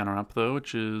Cryptic Mana up though,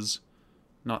 which is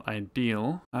not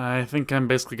ideal. I think I'm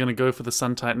basically going to go for the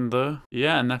Sun Titan though.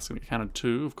 Yeah, and that's going to get countered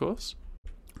too, of course.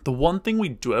 The one thing we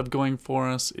do have going for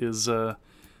us is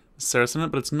Serra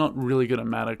Ascendant, but it's not really going to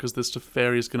matter because this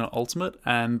Teferi is going to ultimate,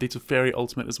 and the Teferi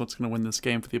ultimate is what's going to win this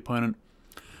game for the opponent.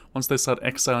 Once they start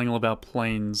exiling all of our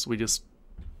planes, we just...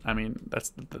 I mean,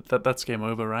 that's game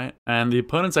over, right? And the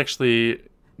opponent's actually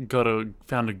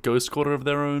found a Ghost Quarter of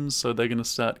their own, so they're going to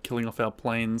start killing off our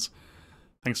planes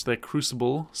thanks to their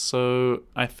Crucible. So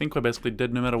I think we're basically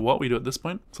dead no matter what we do at this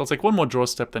point. So I'll take one more draw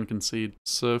step, then concede.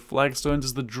 So Flagstones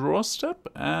is the draw step,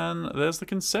 and there's the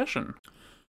concession.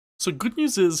 So good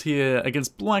news is here,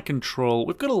 against Blue-Eye Control,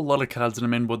 we've got a lot of cards in our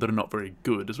main board that are not very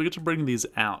good, as we get to bring these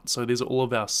out. So these are all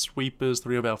of our sweepers,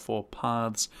 3 of our 4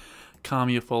 paths,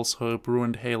 Kami of False Hope,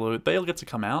 Ruined Halo, they all get to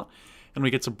come out, and we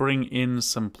get to bring in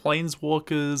some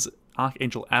Planeswalkers,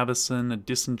 Archangel Avacyn,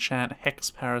 Disenchant,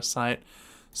 Hex Parasite,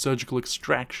 Surgical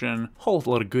Extraction, whole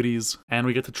lot of goodies, and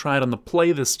we get to try it on the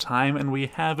play this time, and we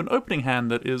have an opening hand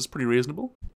that is pretty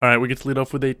reasonable. Alright, we get to lead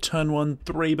off with a turn 1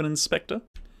 Thraben Inspector,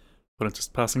 but it's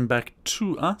just passing back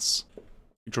to us.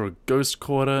 We draw a Ghost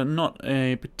Quarter, not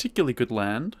a particularly good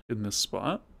land in this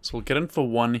spot, so we'll get in for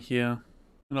 1 here.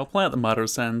 And I'll play out the Martyr of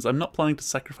Sands. I'm not planning to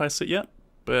sacrifice it yet,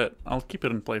 but I'll keep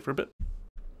it in play for a bit.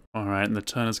 Alright, and the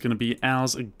turn is going to be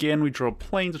ours again. We draw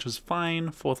planes, which is fine.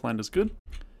 4th land is good.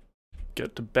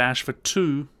 Get to bash for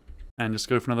 2, and just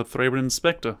go for another Thraben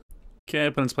Inspector. Okay,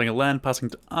 opponent's playing a land, passing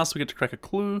to us. We get to crack a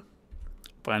clue.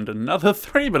 Find another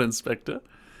Thraben Inspector.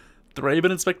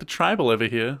 Thraben Inspector Tribal over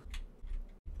here.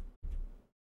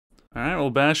 Alright, we'll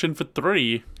bash in for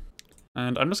 3.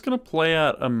 And I'm just going to play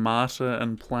out a Martyr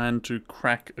and plan to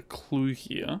crack a clue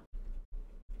here.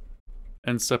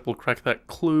 And Sep will crack that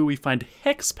clue. We find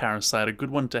Hex Parasite, a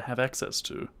good one to have access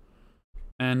to.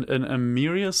 And an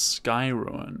Emeria Sky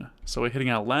Ruin. So we're hitting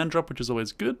our land drop, which is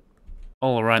always good.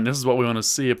 Alright, this is what we want to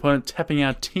see. Opponent tapping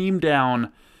our team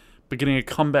down, beginning a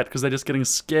combat because they're just getting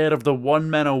scared of the 1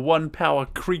 mana, 1 power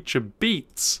creature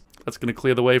beats. That's going to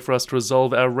clear the way for us to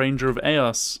resolve our Ranger of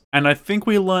Eos. And I think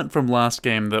we learnt from last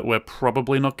game that we're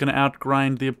probably not going to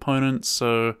outgrind the opponent,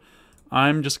 so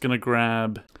I'm just going to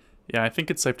grab... Yeah, I think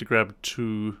it's safe to grab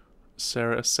 2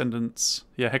 Serra Ascendants.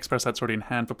 Yeah, Hex Parasite's already in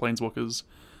hand for Planeswalkers.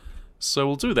 So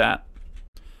we'll do that.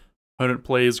 Opponent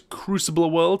plays Crucible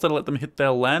of Worlds. That'll let them hit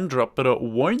their land drop, but it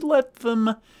won't let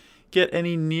them get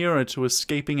any nearer to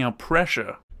escaping our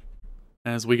pressure.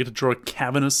 As we get to draw a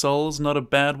Cavern of Souls, not a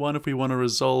bad one if we want to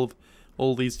resolve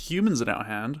all these humans in our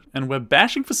hand. And we're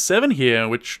bashing for 7 here,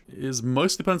 which is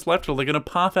most of the opponent's life total. They're going to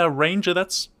path our Ranger,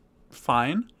 that's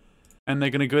fine. And they're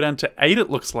going to go down to 8, it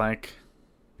looks like.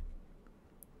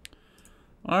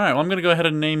 Alright, well I'm going to go ahead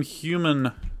and name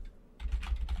human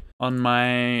on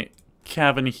my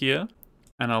Cavern here.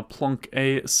 And I'll plonk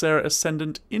a Serra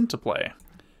Ascendant into play.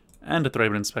 And a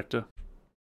Thraben Inspector.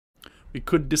 We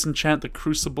could disenchant the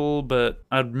Crucible, but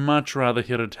I'd much rather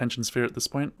hit a Detention Sphere at this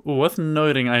point. Ooh, worth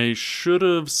noting, I should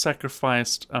have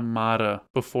sacrificed a Martyr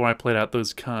before I played out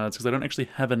those cards, because I don't actually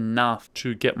have enough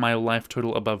to get my life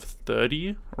total above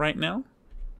 30 right now.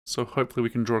 So hopefully we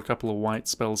can draw a couple of white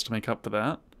spells to make up for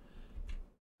that.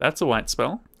 That's a white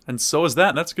spell. And so is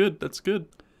that. That's good. That's good.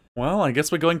 Well, I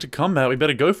guess we're going to combat. We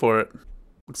better go for it.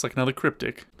 Looks like another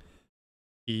Cryptic.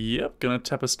 Yep, gonna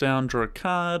tap us down, draw a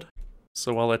card.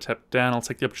 So while I tap down, I'll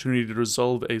take the opportunity to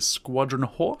resolve a Squadron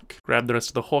Hawk, grab the rest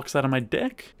of the Hawks out of my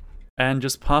deck, and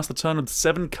just pass the turn with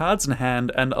 7 cards in hand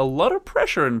and a lot of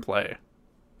pressure in play.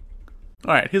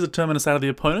 Alright, here's a Terminus out of the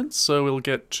opponent, so we'll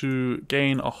get to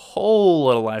gain a whole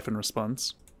lot of life in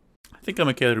response. I think I'm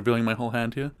okay with revealing my whole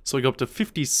hand here. So we go up to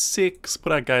 56,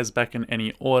 put our guys back in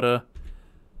any order,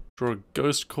 draw a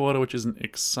Ghost Quarter, which isn't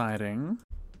exciting.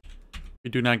 We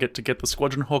do now get to get the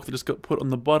Squadron Hawk that just got put on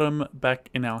the bottom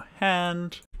back in our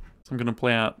hand. So I'm going to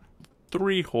play out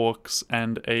 3 Hawks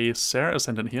and a Serra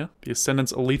Ascendant here. The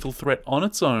Ascendant's a lethal threat on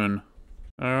its own.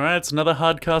 Alright, it's another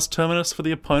hardcast Terminus for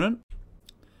the opponent.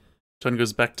 Turn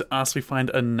goes back to us, we find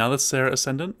another Serra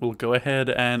Ascendant. We'll go ahead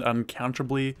and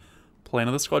uncounterably play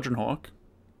another Squadron Hawk.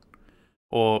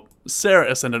 Or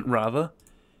Serra Ascendant, rather.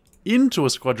 Into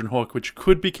a Squadron Hawk, which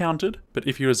could be countered, but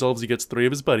if he resolves, he gets 3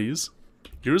 of his buddies.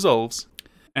 He resolves.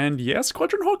 And yeah,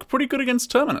 Squadron Hawk pretty good against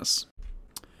Terminus.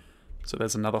 So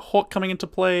there's another Hawk coming into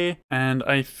play, and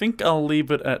I think I'll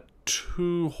leave it at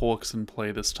 2 Hawks in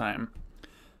play this time.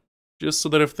 Just so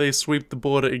that if they sweep the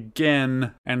border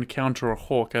again and counter a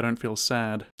Hawk, I don't feel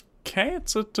sad. Okay,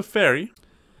 it's a Teferi.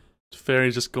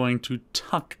 Teferi's just going to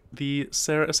tuck the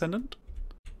Serra Ascendant.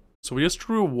 So we just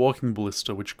drew a Walking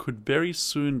Ballista, which could very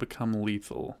soon become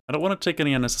lethal. I don't want to take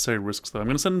any unnecessary risks though. I'm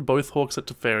going to send both Hawks at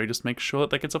Teferi, just make sure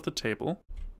that gets off the table.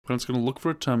 Opponent's going to look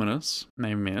for a Terminus.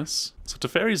 They miss. So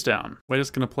Teferi's down. We're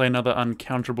just going to play another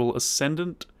uncounterable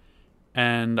Ascendant,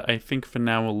 and I think for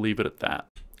now we'll leave it at that.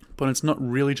 Opponent's not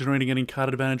really generating any card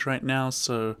advantage right now,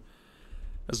 so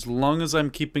as long as I'm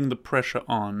keeping the pressure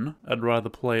on, I'd rather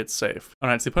play it safe.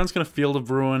 Alright, so the opponent's going to Field of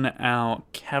Ruin our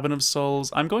Cavern of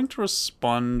Souls. I'm going to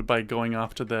respond by going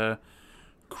after their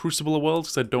Crucible of Worlds,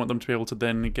 because I don't want them to be able to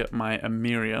then get my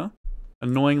Emeria.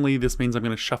 Annoyingly, this means I'm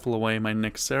going to shuffle away my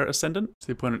next Serra Ascendant, so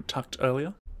the opponent tucked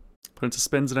earlier. Opponent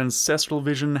suspends an Ancestral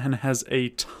Vision and has a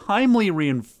Timely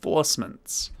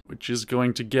Reinforcements, which is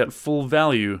going to get full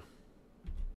value.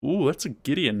 Ooh, that's a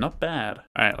Gideon, not bad.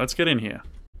 Alright, let's get in here.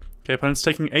 Okay, opponent's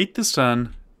taking 8 this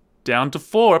turn, down to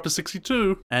 4, up to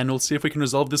 62, and we'll see if we can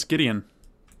resolve this Gideon.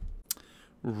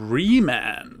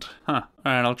 Remand. Huh,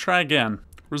 alright, I'll try again.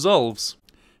 Resolves.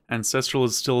 Ancestral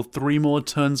is still 3 more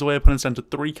turns away, opponent's down to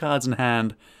 3 cards in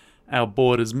hand. Our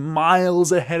board is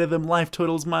miles ahead of them, life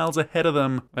total's miles ahead of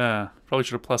them. Probably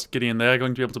should have plussed Gideon. They are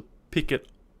going to be able to pick it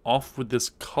off with this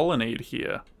Colonnade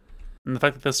here. And the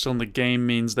fact that they're still in the game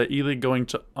means they're either going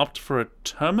to opt for a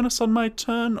Terminus on my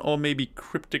turn, or maybe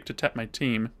Cryptic to tap my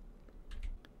team.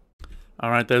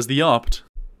 Alright, there's the opt.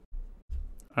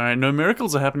 Alright, no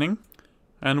miracles are happening.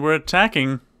 And we're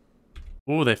attacking.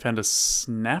 Ooh, they found a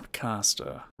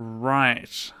Snapcaster.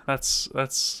 Right, that's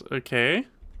okay.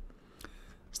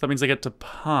 So that means they get to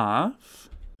path.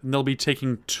 And they'll be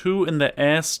taking 2 in the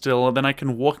air still, and then I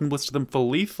can Walking Ballista them for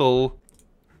lethal.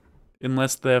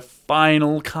 Unless their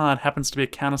final card happens to be a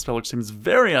counterspell, which seems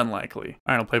very unlikely.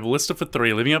 Alright, I'll play Ballista for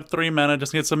 3, leaving up 3 mana,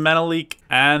 just to get some mana leak,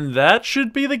 and that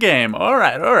should be the game.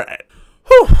 Alright, alright.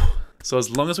 Whew! So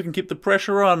as long as we can keep the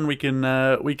pressure on, we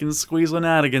can squeeze one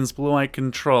out against Blue-Eye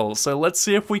Control. So let's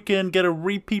see if we can get a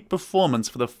repeat performance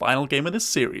for the final game of this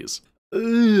series.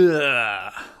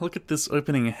 Ugh, look at this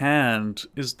opening hand.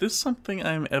 Is this something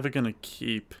I'm ever gonna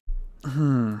keep?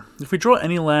 If we draw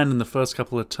any land in the first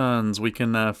couple of turns, we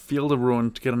can Field of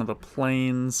Ruin to get another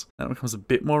Plains. That becomes a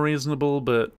bit more reasonable,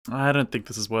 but I don't think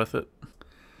this is worth it.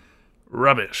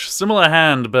 Rubbish. Similar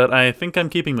hand, but I think I'm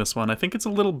keeping this one. I think it's a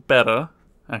little better,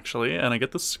 actually, and I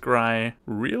get the Scry.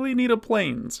 Really need a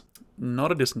Plains,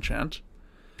 not a Disenchant.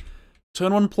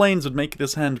 Turn 1 Plains would make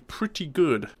this hand pretty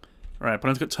good. Alright,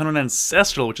 opponent's got turn 1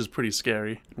 Ancestral, which is pretty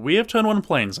scary. We have turn 1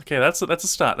 Plains. Okay, that's a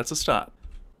start, that's a start.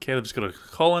 Okay, they've just got a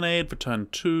Colonnade for turn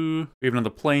 2. We have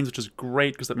another Plains, which is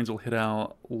great, because that means we'll hit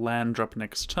our land drop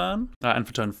next turn. And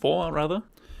for turn 4, rather.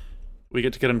 We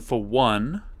get to get in for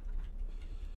 1.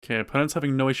 Okay, opponent's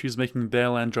having no issues making their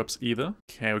land drops either.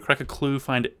 Okay, we crack a clue,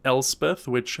 find Elspeth,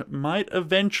 which might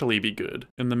eventually be good.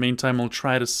 In the meantime, we'll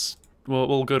try to...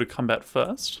 we'll go to combat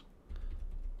first.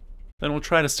 Then we'll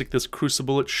try to stick this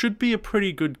Crucible. It should be a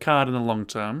pretty good card in the long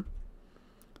term.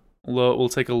 Although it will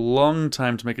take a long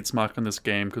time to make its mark on this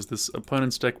game, because this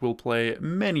opponent's deck will play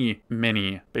many,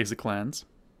 many basic lands.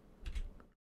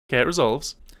 Okay, it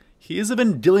resolves. Here's a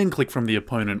Vendilion Clique from the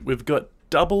opponent. We've got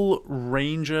double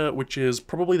Ranger, which is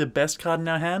probably the best card in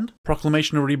our hand.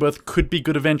 Proclamation of Rebirth could be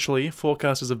good eventually.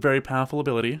 Forecast is a very powerful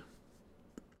ability.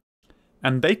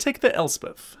 And they take the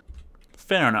Elspeth.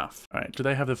 Fair enough. Alright, do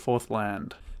they have their 4th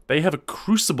land? They have a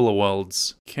Crucible of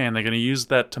Worlds. Okay, and they're going to use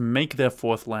that to make their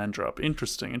 4th land drop.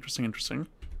 Interesting, interesting, interesting.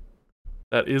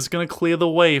 That is going to clear the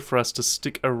way for us to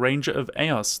stick a Ranger of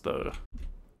Eos, though.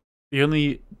 The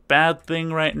only bad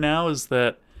thing right now is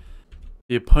that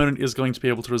the opponent is going to be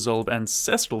able to resolve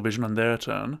Ancestral Vision on their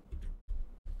turn.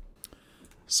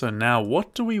 So now,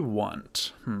 what do we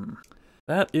want?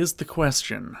 That is the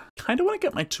question. Kinda want to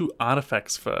get my 2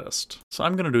 artifacts first. So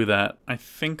I'm going to do that. I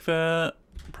think they're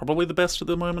probably the best at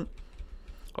the moment.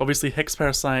 Obviously, Hex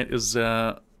Parasite is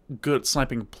good at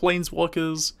sniping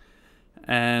Planeswalkers,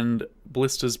 and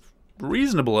Ballista's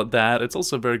reasonable at that. It's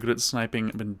also very good at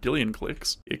sniping Vendilion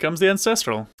Cliques. Here comes the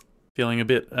Ancestral. Feeling a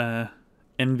bit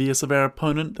envious of our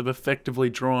opponent. They've effectively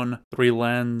drawn 3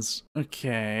 lands.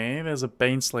 Okay, there's a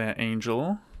Baneslayer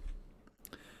Angel.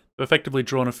 They've effectively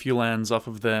drawn a few lands off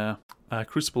of their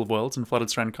Crucible of Worlds and Flooded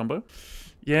Strand combo.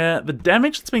 Yeah, the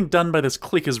damage that's being done by this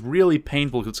clique is really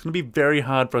painful, because it's going to be very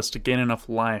hard for us to gain enough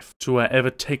life to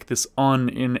ever take this on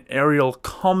in aerial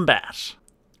combat.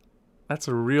 That's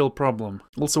a real problem.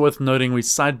 Also worth noting, we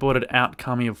sideboarded out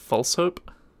Kami of False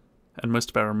Hope, and most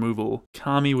of our removal.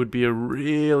 Kami would be a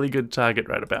really good target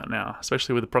right about now,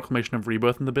 especially with the Proclamation of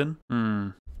Rebirth in the bin.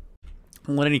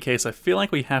 Well, in any case, I feel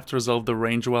like we have to resolve the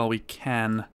Ranger while we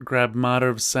can. Grab Martyr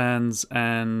of Sands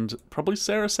and probably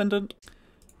Serra Ascendant,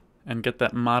 and get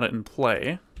that Martyr in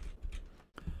play.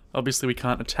 Obviously we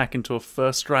can't attack into a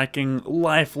first striking,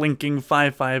 life-linking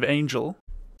 5/5 Angel.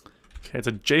 Okay, it's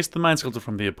a Jace the Mind Sculptor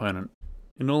from the opponent.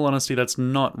 In all honesty, that's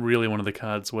not really one of the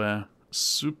cards we're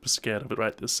super scared of it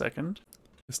right this second.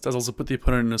 This does also put the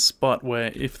opponent in a spot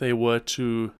where if they were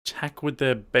to attack with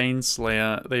their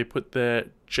Baneslayer, they put their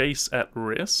Jace at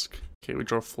risk. Okay, we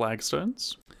draw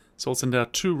Flagstones. So we'll send our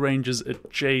 2 Rangers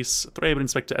at Jace, Thraben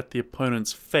Inspector at the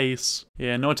opponent's face.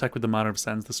 Yeah, no attack with the Martyr of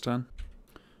Sands this turn.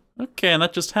 Okay, and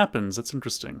that just happens. That's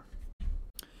interesting.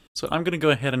 So I'm going to go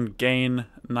ahead and gain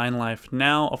 9 life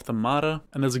now off the Martyr,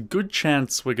 and there's a good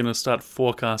chance we're going to start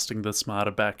forecasting this Martyr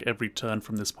back every turn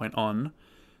from this point on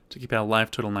to keep our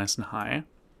life total nice and high.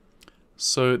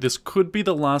 So this could be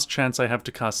the last chance I have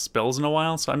to cast spells in a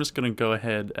while, so I'm just going to go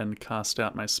ahead and cast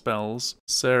out my spells.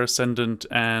 Serra Ascendant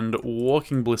and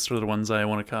Walking Ballista are the ones I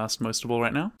want to cast most of all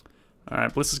right now.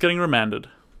 Alright, Ballista's getting remanded.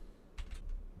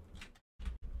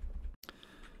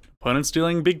 Opponent's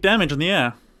dealing big damage in the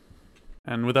air.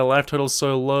 And with our life total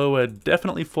so low, we're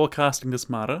definitely forecasting this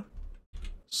Martyr.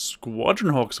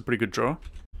 Squadron Hawk's a pretty good draw.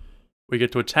 We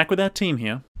get to attack with our team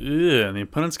here. And the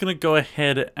opponent's going to go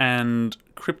ahead and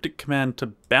Cryptic Command to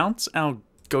bounce our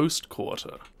Ghost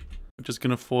Quarter, which is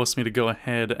going to force me to go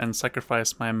ahead and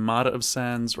sacrifice my Martyr of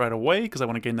Sands right away, because I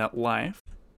want to gain that life.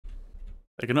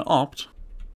 They're going to opt,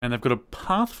 and they've got a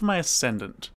path for my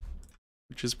Ascendant,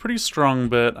 which is pretty strong,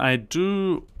 but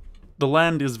the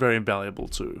land is very valuable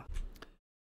too.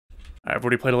 I've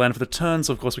already played a land for the turn,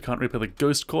 so of course we can't replay the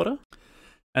Ghost Quarter.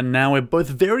 And now we're both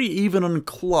very even on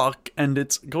clock, and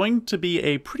it's going to be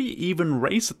a pretty even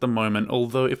race at the moment,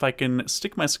 although if I can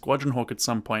stick my Squadron Hawk at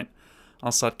some point,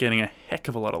 I'll start getting a heck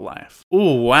of a lot of life.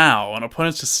 Oh wow, an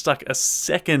opponent's just stuck a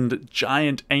 2nd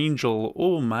Giant Angel,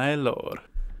 oh my lord.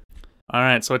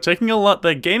 Alright, so we're taking a lot,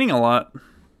 they're gaining a lot,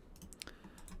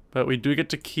 but we do get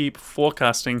to keep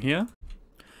forecasting here.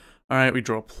 Alright, we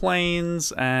draw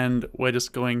Plains, and we're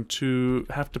just going to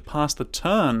have to pass the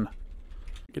turn.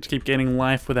 Get to keep gaining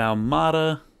life with our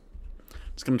Martyr.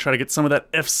 Just gonna try to get some of that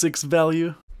F6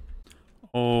 value.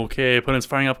 Okay, opponent's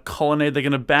firing up Colonnade. They're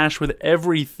gonna bash with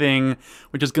everything,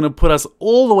 which is gonna put us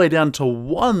all the way down to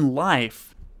 1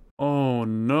 life. Oh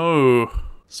no.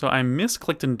 So I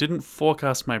misclicked and didn't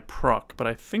forecast my proc, but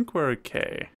I think we're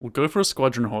okay. We'll go for a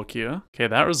Squadron Hawk here. Okay,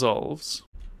 that resolves.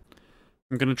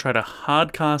 I'm gonna try to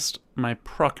hardcast my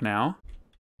proc now.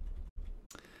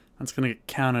 That's gonna get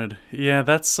countered. Yeah,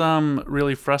 that's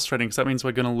really frustrating because that means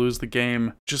we're gonna lose the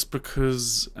game just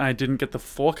because I didn't get the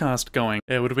forecast going.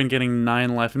 Yeah, it would have been getting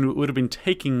 9 life and it would have been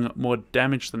taking more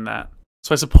damage than that.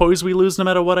 So I suppose we lose no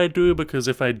matter what I do, because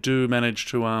if I do manage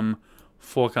to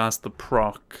forecast the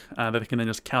proc, they can then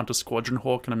just counter Squadron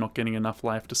Hawk and I'm not getting enough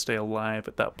life to stay alive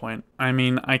at that point. I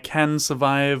mean, I can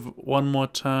survive one more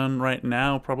turn right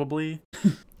now, probably.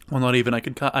 Well, not even. I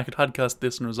could hardcast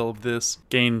this and resolve this,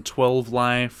 gain 12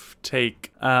 life,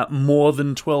 take more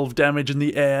than 12 damage in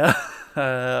the air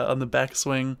on the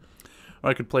backswing. Or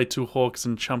I could play 2 Hawks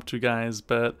and chump 2 guys,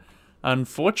 but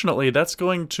unfortunately that's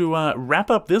going to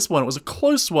wrap up this one. It was a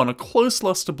close one, a close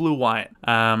loss to blue-white.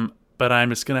 But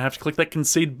I'm just going to have to click that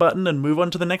concede button and move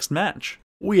on to the next match.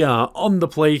 We are on the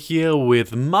play here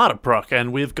with MARTYR PROC,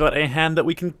 and we've got a hand that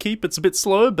we can keep. It's a bit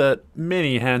slow, but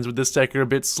many hands with this deck are a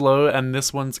bit slow, and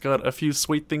this one's got a few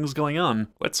sweet things going on.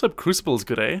 Let's hope Crucible's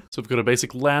good, eh? So we've got a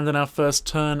basic land in our first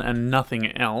turn and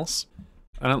nothing else.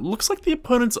 And it looks like the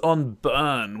opponent's on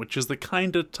burn, which is the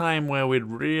kind of time where we'd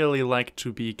really like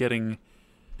to be getting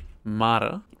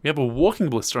Martyr. We have a Walking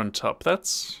Ballista on top.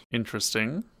 That's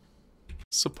interesting.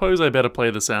 Suppose I better play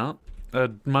this out.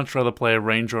 I'd much rather play a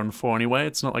Ranger on 4 anyway.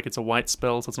 It's not like it's a white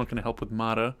spell, so it's not going to help with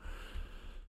Martyr.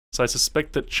 So I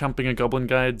suspect that chumping a Goblin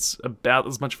Guide's about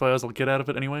as much fire as I'll get out of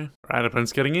it anyway. Right,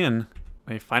 opponent's getting in.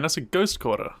 They find us a Ghost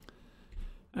Quarter.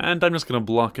 And I'm just going to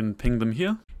block and ping them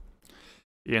here.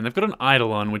 Yeah, and they've got an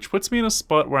Eidolon, which puts me in a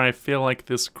spot where I feel like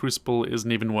this Crucible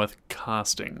isn't even worth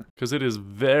casting, because it is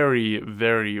very,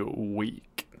 very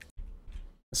weak.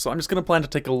 So I'm just going to plan to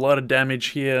take a lot of damage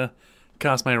here,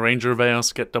 cast my Ranger of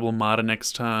Eos, get double Martyr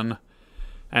next turn,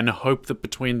 and hope that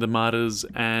between the Martyrs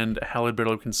and Hallowed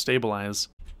Burial we can stabilize.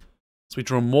 So we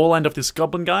draw more land off this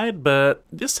Goblin Guide, but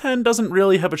this hand doesn't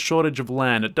really have a shortage of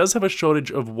land. It does have a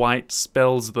shortage of white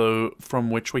spells, though,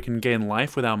 from which we can gain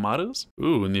life with our Martyrs.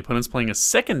 Ooh, and the opponent's playing a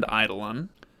second Eidolon.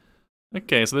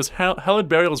 Okay, so this Hallowed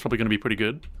Burial is probably going to be pretty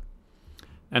good.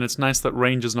 And it's nice that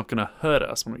Ranger's not going to hurt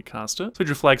us when we cast it. So we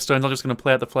drew Flagstones. I'm just going to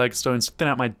play out the Flagstones, thin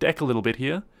out my deck a little bit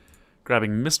here.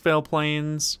 Grabbing Mistveil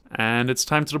Plains, and it's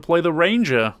time to deploy the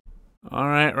Ranger.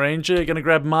 Alright, Ranger, you're gonna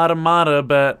grab Martyr,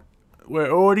 but we're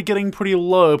already getting pretty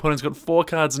low. Opponent's got 4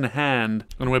 cards in hand,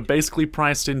 and we're basically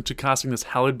priced into casting this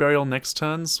Hallowed Burial next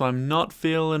turn, so I'm not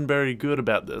feeling very good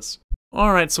about this.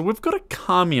 Alright, so we've got a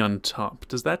Kami on top.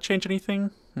 Does that change anything?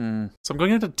 So I'm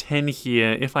going into 10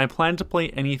 here. If I plan to play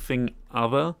anything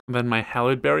other than my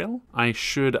Hallowed Burial, I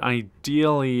should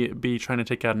ideally be trying to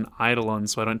take out an Eidolon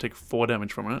so I don't take 4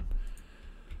 damage from it.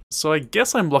 So I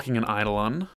guess I'm blocking an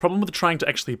Eidolon. Problem with trying to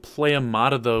actually play a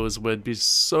Martyr though is we'd be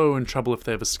so in trouble if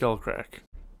they have a Skullcrack.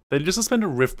 They just suspend a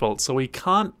Rift Bolt, so we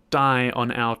can't die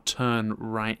on our turn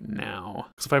right now.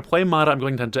 So if I play Martyr, I'm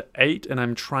going down to 8, and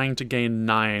I'm trying to gain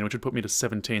 9, which would put me to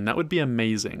 17. That would be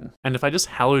amazing. And if I just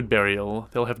Hallowed Burial,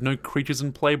 they'll have no creatures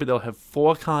in play, but they'll have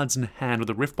 4 cards in hand with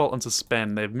a Rift Bolt and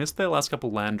Suspend. They've missed their last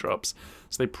couple land drops,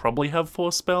 so they probably have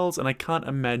 4 spells, and I can't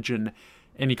imagine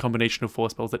any combination of 4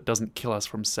 spells that doesn't kill us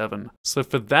from 7. So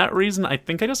for that reason, I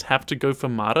think I just have to go for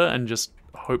Martyr and just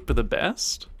hope for the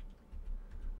best.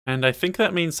 And I think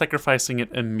that means sacrificing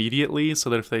it immediately so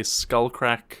that if they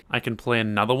Skullcrack, I can play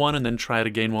another one and then try to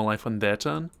gain more life on their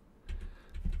turn.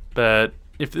 But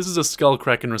if this is a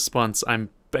Skullcrack in response, I'm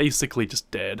basically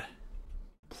just dead.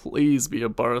 Please be a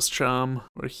Boros Charm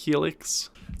or a Helix.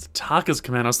 It's Tarka's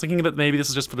Command. I was thinking that maybe this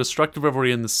is just for Destructive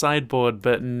Revelry in the sideboard,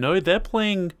 but no, they're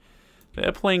playing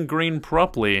green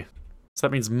properly. So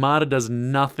that means Martyr does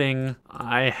nothing.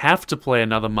 I have to play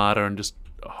another Martyr and just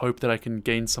hope that I can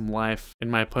gain some life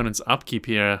in my opponent's upkeep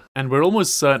here. And we're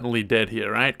almost certainly dead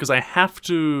here, right? Because I have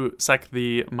to sack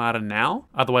the Martyr now.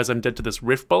 Otherwise I'm dead to this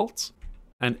Rift Bolt.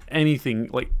 And anything,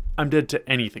 like, I'm dead to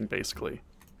anything basically.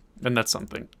 And that's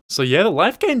something. So yeah, the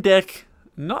life gain deck,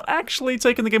 not actually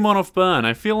taking the game on off burn.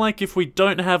 I feel like if we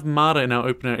don't have Martyr in our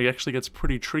opener, it actually gets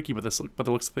pretty tricky by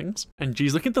the looks of things. And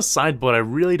geez, looking at the sideboard, I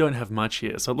really don't have much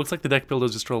here. So it looks like the deck builder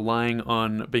is just relying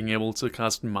on being able to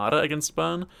cast Martyr against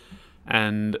burn.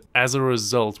 And as a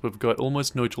result, we've got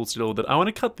almost no tools to deal with it. I want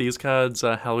to cut these cards,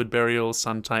 Hallowed Burial,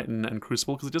 Sun Titan, and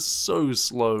Crucible, because they're just so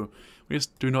slow. We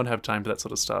just do not have time for that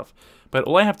sort of stuff. But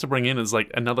all I have to bring in is like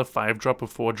another 5-drop, a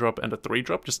 4-drop, and a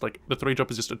 3-drop. Just like the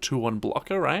 3-drop is just a 2-1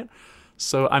 blocker, right?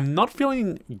 So I'm not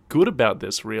feeling good about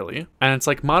this, really. And it's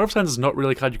like, Martyr of Sands is not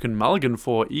really a card you can mulligan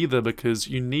for either, because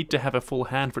you need to have a full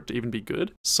hand for it to even be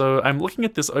good. So I'm looking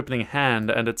at this opening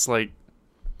hand, and it's like,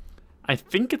 I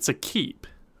think it's a keep.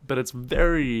 but it's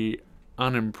very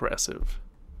unimpressive.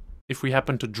 If we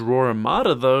happen to draw a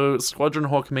Martyr though, Squadron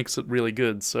Hawk makes it really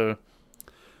good, so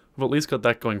we've at least got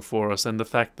that going for us, and the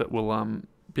fact that we'll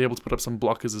be able to put up some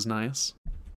blockers is nice.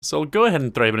 So I'll go ahead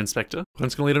and Thraben Inspector. And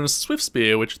it's going to lead on a Swift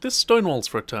Spear, which this stonewalls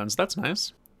for a turn, so that's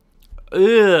nice.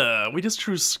 Ugh, we just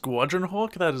drew Squadron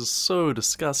Hawk? That is so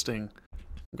disgusting.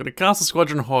 I'm going to cast a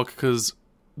Squadron Hawk because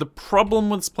the problem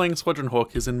with playing Squadron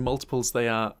Hawk is in multiples they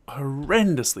are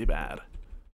horrendously bad.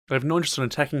 I have no interest in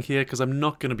attacking here because I'm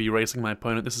not going to be racing my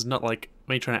opponent. This is not like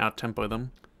me trying to out-tempo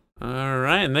them.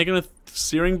 Alright, and they're going to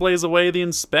Searing Blaze away the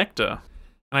Inspector.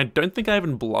 And I don't think I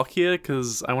even block here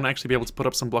because I want to actually be able to put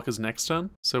up some blockers next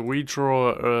turn. So we draw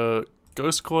a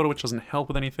Ghost Quarter, which doesn't help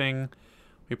with anything.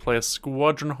 We play a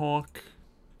Squadron Hawk.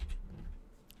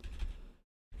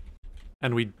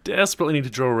 And we desperately need to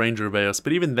draw a Ranger of Eos,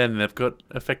 but even then they've got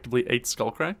effectively 8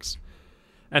 Skullcracks.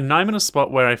 And now I'm in a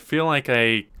spot where I feel like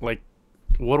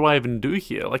what do I even do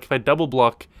here? Like if I double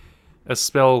block, a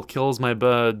spell kills my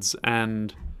birds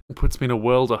and puts me in a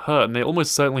world of hurt, and they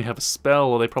almost certainly have a spell,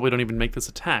 or they probably don't even make this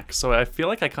attack, so I feel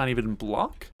like I can't even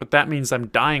block, but that means I'm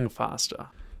dying faster.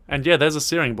 And yeah, there's a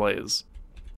Searing Blaze.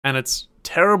 And it's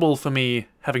terrible for me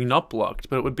having not blocked,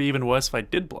 but it would be even worse if I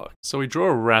did block. So we draw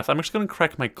a Wrath. I'm just going to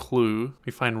crack my clue.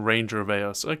 We find Ranger of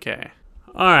Eos. Okay.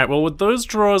 Alright, well with those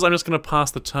draws, I'm just going to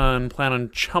pass the turn, plan on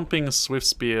chumping a Swift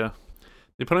Spear.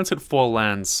 The opponent's hit 4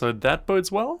 lands, so that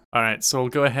bodes well. Alright, so we'll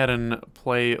go ahead and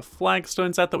play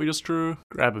Flagstones out that we just drew,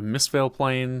 grab a Mistveil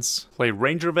Plains, play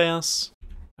Ranger of Eos,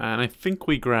 and I think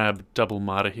we grab double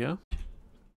Martyr here.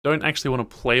 Don't actually want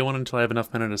to play one until I have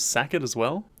enough mana to sack it as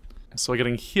well. So we're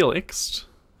getting Helixed,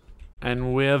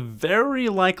 and we're very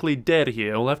likely dead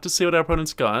here. We'll have to see what our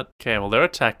opponent's got. Okay, well they're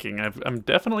attacking. I'm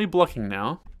definitely blocking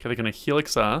now. Okay, they're going to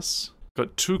Helix us.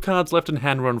 Got 2 cards left in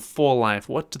hand, we're on 4 life.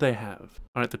 What do they have?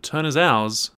 Alright, the turn is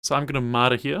ours, so I'm going to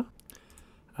Martyr here.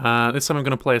 This time I'm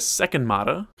going to play a second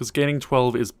Martyr, because gaining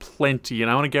 12 is plenty, and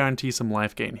I want to guarantee some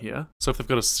life gain here. So if they've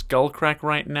got a Skullcrack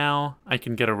right now, I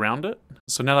can get around it.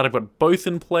 So now that I've got both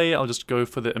in play, I'll just go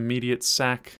for the immediate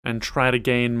sack and try to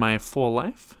gain my 4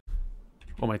 life.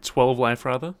 Or my 12 life,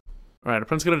 rather. Alright,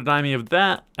 opponent's going to deny me of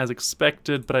that, as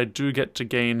expected, but I do get to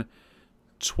gain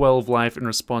 12 life in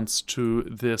response to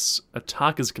this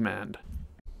Ataka's command.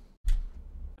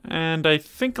 And I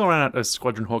think I'll run out a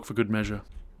Squadron Hawk for good measure.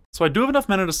 So I do have enough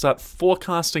mana to start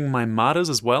forecasting my Martyrs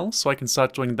as well, so I can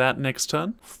start doing that next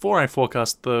turn. Before I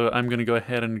forecast though, I'm going to go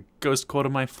ahead and Ghost Quarter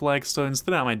my Flagstones,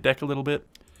 thin out my deck a little bit,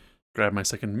 grab my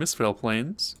second Mistveil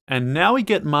Plains, and now we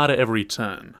get Martyr every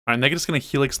turn. Alright, and they're just going to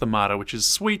Helix the Martyr, which is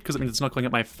sweet because it means it's not going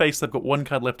at my face. They've got 1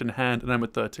 card left in hand and I'm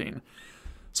at 13.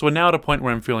 So we're now at a point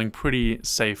where I'm feeling pretty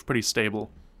safe, pretty stable.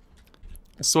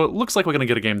 So it looks like we're going to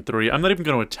get a game 3. I'm not even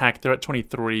going to attack. They're at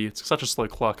 23. It's such a slow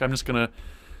clock. I'm just going to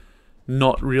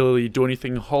not really do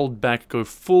anything, hold back, go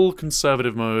full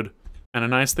conservative mode. And a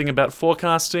nice thing about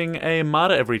forecasting a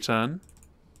Martyr every turn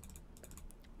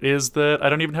is that I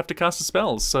don't even have to cast the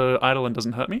spells, so Eidolon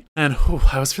doesn't hurt me. And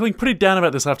I was feeling pretty down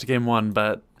about this after game 1,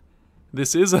 but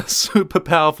this is a super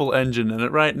powerful engine,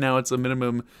 and right now it's a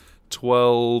minimum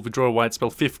 12, we draw a white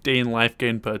spell, 15 life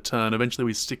gain per turn. Eventually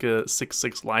we stick a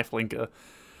 6/6 lifelinker.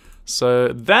 So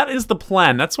that is the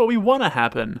plan. That's what we want to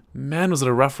happen. Man, was it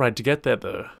a rough ride to get there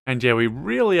though. And yeah, we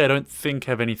really, I don't think,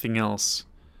 have anything else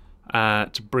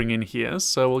to bring in here.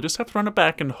 So we'll just have to run it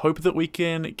back and hope that we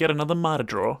can get another Martyr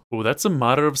draw. Oh, that's a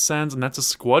Martyr of Sands and that's a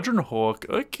Squadron Hawk.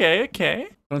 Okay, okay.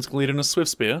 One's gonna lead in a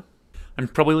Swift Spear. I'm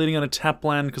probably leading on a tap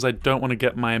land because I don't want to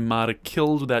get my Martyr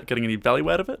killed without getting any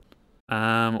value out of it.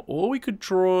 Or we could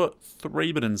draw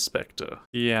Thraben Inspector.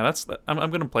 Yeah, that's that. I'm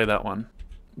going to play that one.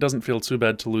 Doesn't feel too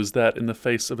bad to lose that in the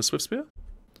face of a Swift Spear.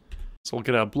 So we'll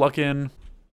get our block in.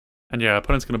 And yeah, our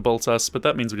opponent's going to bolt us, but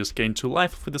that means we just gain 2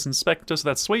 life with this Inspector, so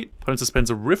that's sweet. Opponent suspends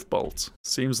a Rift Bolt.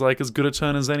 Seems like as good a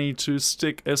turn as any to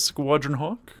stick a Squadron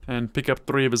Hawk and pick up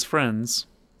 3 of his friends.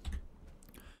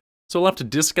 So we'll have to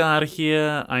discard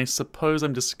here. I suppose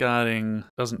I'm discarding...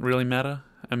 doesn't really matter.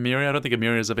 Emeria? I don't think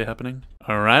Emeria is ever happening.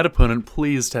 Alright, opponent,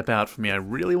 please tap out for me. I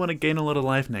really want to gain a lot of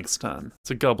life next turn.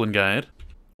 It's a Goblin Guide.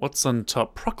 What's on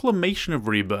top? Proclamation of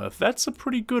Rebirth. That's a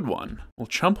pretty good one. We'll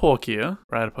chump Hawk here.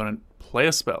 Right, opponent, play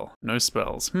a spell. No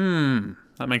spells.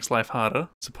 That makes life harder.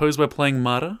 Suppose we're playing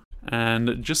Martyr,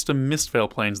 and just a Mistveil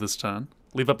Plains this turn.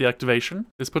 Leave up the activation.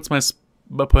 This puts my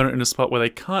opponent in a spot where they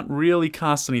can't really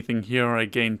cast anything here, or I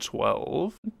gain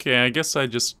 12. Okay, I guess I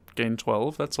just gain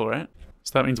 12. That's alright.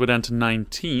 So that means we're down to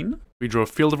 19. We draw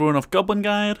Field of Ruin off Goblin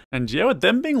Guide. And yeah, with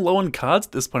them being low on cards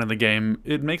at this point in the game,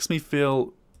 it makes me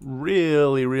feel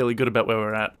really, really good about where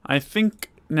we're at. I think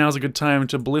now's a good time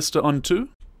to Ballista on 2.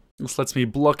 This lets me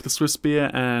block the Swift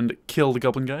Spear and kill the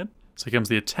Goblin Guide. So here comes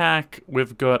the attack.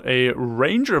 We've got a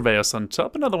Ranger of Eos on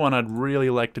top, another one I'd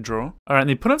really like to draw. Alright, and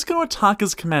the opponent's going to attack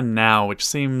his command now, which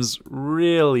seems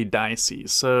really dicey.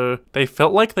 So they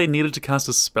felt like they needed to cast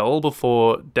a spell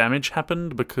before damage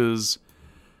happened because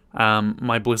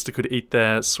my Ballista could eat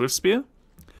their Swift Spear.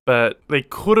 But they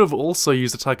could have also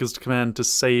used attacker's command to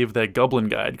save their Goblin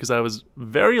Guide, because I was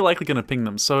very likely going to ping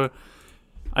them. So,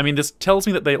 I mean, this tells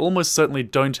me that they almost certainly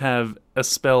don't have a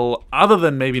spell other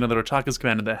than maybe another attacker's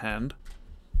command in their hand.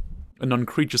 A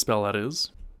non-creature spell, that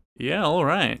is. Yeah,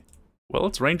 alright. Well,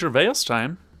 it's Ranger of Eos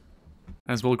time.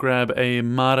 As we'll grab a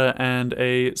Martyr and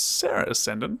a Serra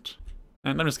Ascendant.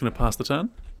 And I'm just going to pass the turn.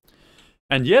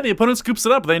 And yeah, the opponent scoops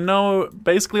it up. They know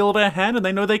basically all their hand, and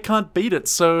they know they can't beat it,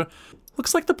 so...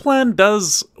 Looks like the plan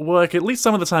does work at least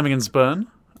some of the time against burn.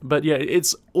 But yeah,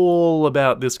 it's all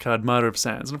about this card, Martyr of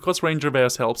Sands. And of course Ranger of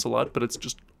Eos helps a lot, but it's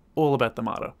just all about the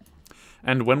Martyr.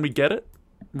 And when we get it,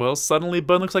 well, suddenly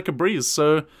burn looks like a breeze.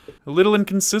 So, a little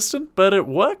inconsistent, but it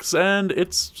works, and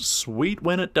it's sweet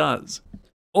when it does.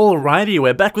 Alrighty,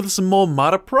 we're back with some more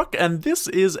Martyr Proc, and this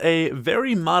is a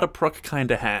very Martyr Proc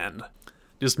kind of hand.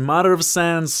 Just Martyr of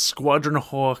Sands, Squadron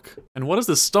Hawk, and what is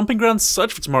this? Stomping Ground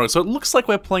Search for Tomorrow. So it looks like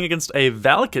we're playing against a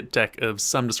Valakut deck of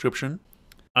some description.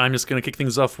 I'm just going to kick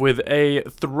things off with a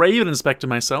Thraben Inspector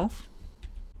myself.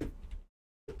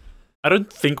 I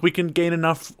don't think we can gain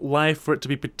enough life for it to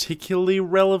be particularly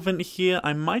relevant here.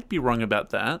 I might be wrong about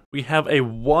that. We have a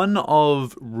 1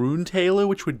 of Rune Tailor,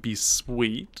 which would be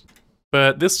sweet.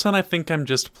 But this turn I think I'm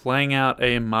just playing out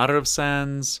a Martyr of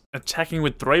Sands, attacking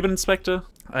with Thraben Inspector,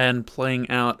 and playing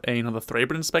out another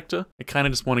Thraben Inspector. I kind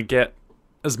of just want to get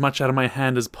as much out of my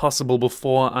hand as possible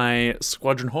before I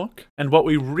Squadron Hawk. And what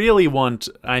we really want,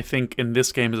 I think, in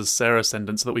this game is a Serra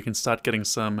Ascendant so that we can start getting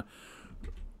some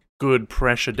good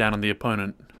pressure down on the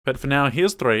opponent. But for now,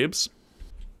 here's Thrabes.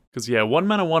 Because yeah, 1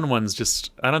 mana 1/1's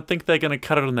just, I don't think they're going to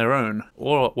cut it on their own.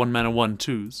 Or 1 mana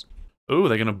 1/2s. Ooh,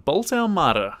 they're going to bolt our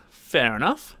Martyr. Fair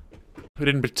enough. We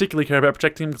didn't particularly care about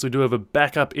protecting him because we do have a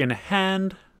backup in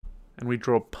hand. And we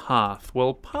draw Path.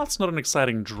 Well, Path's not an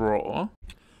exciting draw,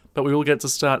 but we will get to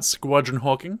start Squadron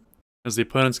Hawking, as the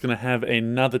opponent's going to have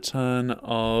another turn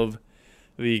of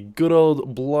the good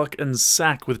old block and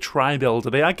sack with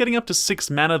Tri-Belter. They are getting up to 6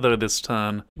 mana though this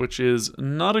turn, which is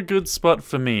not a good spot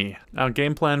for me. Our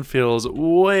game plan feels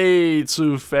way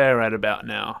too fair right about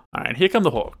now. Alright, here come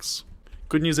the Hawks.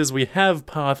 Good news is we have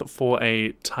Path for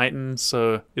a Titan,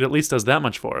 so it at least does that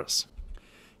much for us.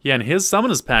 Yeah, and here's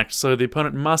Summoner's Pact, so the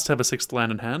opponent must have a 6th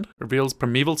land in hand. Reveals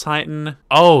Primeval Titan.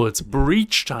 Oh, it's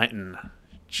Breach Titan.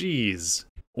 Jeez.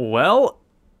 Well...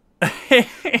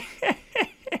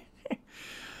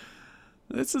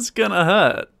 this is gonna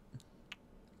hurt.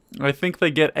 I think they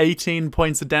get 18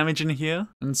 points of damage in here.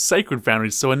 And Sacred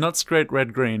Foundries, so we're not straight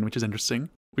red-green, which is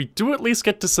interesting. We do at least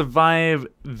get to survive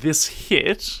this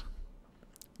hit.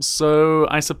 So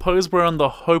I suppose we're on the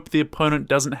hope the opponent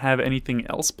doesn't have anything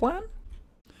else planned?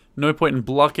 No point in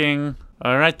blocking.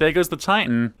 Alright, there goes the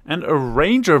Titan. And a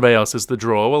Ranger of Eos is the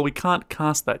draw. Well, we can't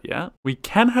cast that yet. We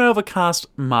can, however, cast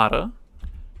Martyr.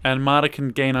 And Martyr can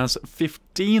gain us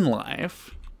 15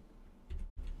 life.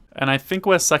 And I think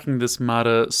we're sacking this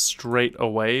Martyr straight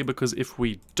away, because if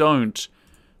we don't,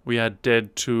 we are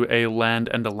dead to a land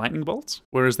and a lightning bolt.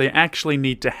 Whereas they actually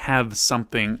need to have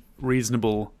something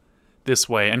reasonable this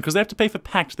way, and because they have to pay for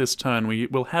Pact this turn, we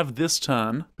will have this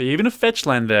turn. But even a fetch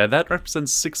land there, that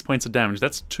represents 6 points of damage.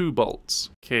 That's 2 bolts.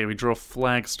 Okay, we draw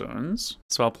Flagstones.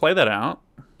 So I'll play that out.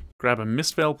 Grab a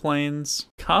Mistveil Plains,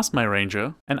 cast my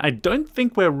Ranger, and I don't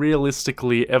think we're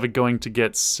realistically ever going to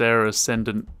get Serra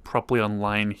Ascendant properly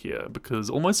online here, because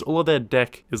almost all of their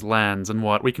deck is lands, and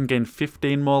what, we can gain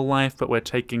 15 more life, but we're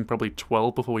taking probably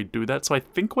 12 before we do that, so I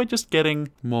think we're just getting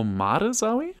more Martyrs,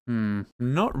 are we?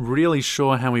 Not really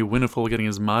sure how we win if we're getting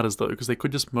as Martyrs though, because they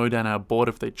could just mow down our board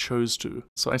if they chose to.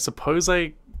 So I suppose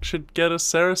I should get a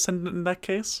Serra Ascendant in that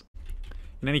case?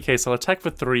 In any case, I'll attack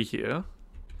for 3 here.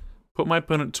 Put my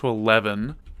opponent to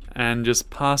 11, and just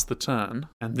pass the turn.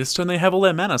 And this turn they have all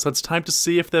their mana, so it's time to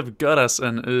see if they've got us,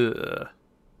 and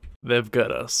they've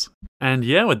got us. And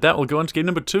yeah, with that we'll go on to game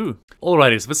number 2.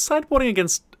 Alrighty, so for sideboarding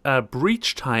against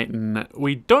Breach Titan,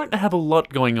 we don't have a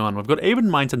lot going on. We've got Aven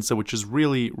Mindcensor, which is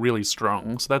really, really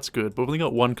strong, so that's good, but we've only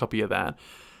got 1 copy of that.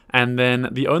 And then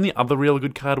the only other real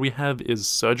good card we have is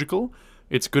Surgical.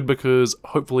 It's good because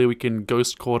hopefully we can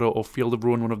Ghost Quarter or Field of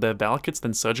Ruin one of their Valakuts,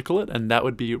 then Surgical it, and that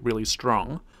would be really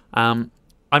strong. I'm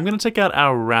going to take out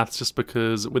our Wraths just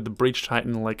because with the Breach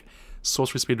Titan, like,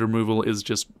 sorcery speed removal is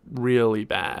just really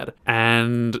bad.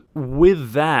 And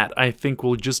with that, I think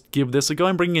we'll just give this a go.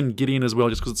 I'm bringing in Gideon as well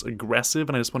just because it's aggressive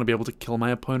and I just want to be able to kill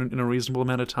my opponent in a reasonable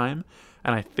amount of time.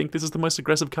 And I think this is the most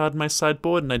aggressive card in my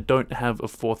sideboard, and I don't have a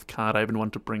fourth card I even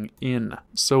want to bring in.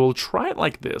 So we'll try it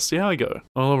like this, see how I go.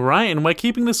 Alright, and we're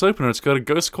keeping this opener. It's got a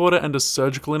Ghost Quarter and a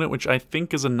Surgical in it, which I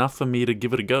think is enough for me to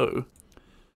give it a go.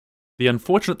 The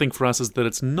unfortunate thing for us is that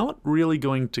it's not really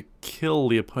going to kill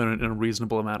the opponent in a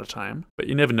reasonable amount of time. But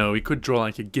you never know, we could draw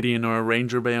like a Gideon or a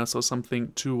Ranger of Eos or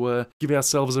something to give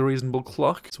ourselves a reasonable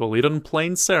clock. So we'll lead on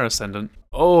plain Serra Ascendant.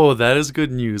 Oh, that is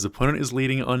good news. Opponent is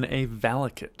leading on a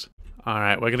Valakut.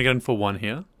 Alright, we're gonna get in for 1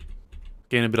 here.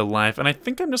 Gain a bit of life, and I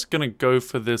think I'm just gonna go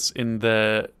for this in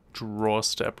the draw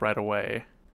step right away.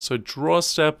 So draw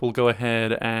step, we'll go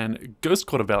ahead and Ghost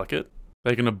Quarter Valakut.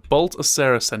 They're gonna bolt a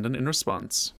Serra Ascendant in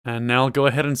response. And now I'll go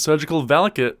ahead and Surgical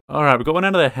Valakut. Alright, we got one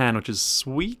out of their hand, which is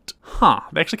sweet. Huh,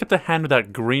 they actually kept their hand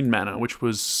without green mana, which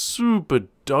was super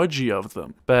dodgy of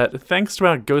them. But thanks to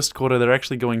our Ghost Quarter, they're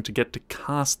actually going to get to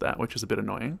cast that, which is a bit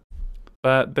annoying.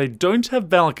 But they don't have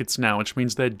Valakuts now, which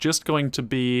means they're just going to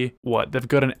be... what? They've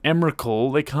got an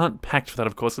Emrakul. They can't pact for that,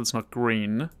 of course, it's not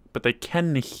green. But they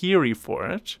can Nahiri for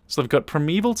it. So they've got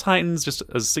Primeval Titans just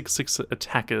as 6/6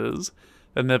 attackers.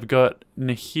 Then they've got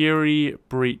Nahiri,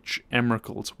 Breach,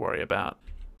 Emrakul to worry about.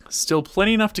 Still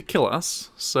plenty enough to kill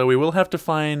us, so we will have to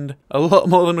find a lot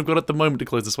more than we've got at the moment to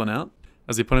close this one out.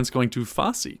 As the opponent's going to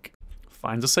Farseek.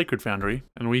 Finds a Sacred Foundry.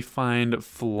 And we find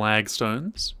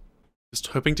Flagstones. Just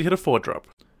hoping to hit a 4-drop.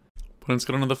 Opponent's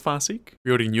got another Farseek. We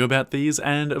already knew about these,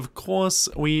 and of course,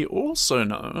 we also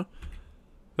know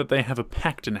that they have a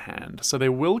Pact in hand. So they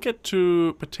will get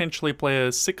to potentially play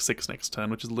a 6/6 next turn,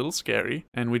 which is a little scary.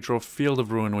 And we draw Field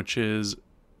of Ruin, which is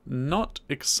not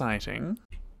exciting.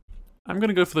 I'm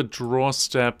gonna go for the draw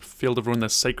step, Field of Ruin, the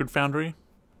Sacred Foundry.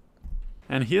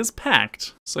 And here's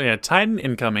Pact. So yeah, Titan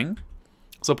incoming.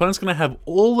 So opponent's gonna have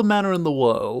all the mana in the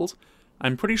world.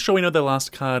 I'm pretty sure we know their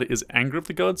last card is Anger of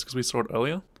the Gods, because we saw it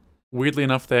earlier. Weirdly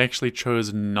enough, they actually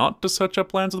chose not to search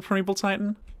up lands with the Primeval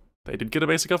Titan. They did get a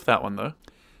basic off that one, though.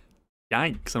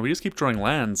 Yikes, and we just keep drawing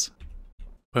lands.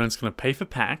 Opponent's gonna pay for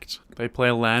Pact. They play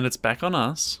a land, it's back on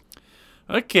us.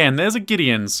 Okay, and there's a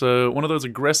Gideon, so one of those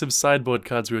aggressive sideboard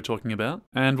cards we were talking about.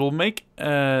 And we'll make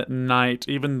a Knight,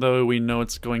 even though we know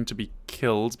it's going to be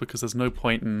killed, because there's no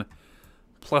point in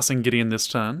plussing Gideon this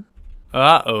turn.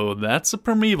 Uh-oh, that's a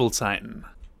Primeval Titan.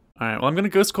 Alright, well I'm gonna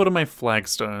Ghost Quarter my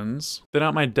Flagstones, thin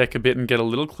out my deck a bit and get a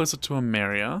little closer to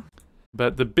Emeria.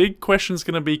 But the big question's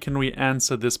gonna be, can we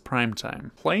answer this prime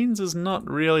time? Plains is not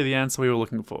really the answer we were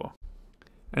looking for.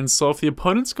 And so if the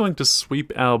opponent's going to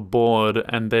sweep our board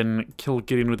and then kill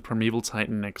Gideon with Primeval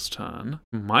Titan next turn,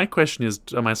 my question is,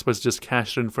 am I supposed to just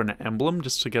cash it in for an emblem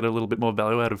just to get a little bit more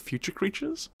value out of future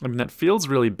creatures? I mean, that feels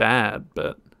really bad,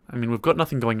 but... I mean, we've got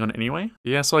nothing going on anyway.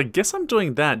 Yeah, so I guess I'm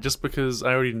doing that just because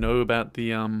I already know about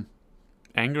the,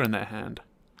 anger in that hand.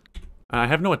 I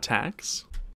have no attacks.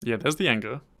 Yeah, there's the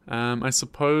anger. I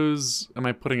suppose, am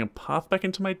I putting a Path back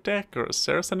into my deck, or a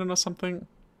Serra Ascendant or something?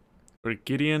 Or a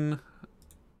Gideon?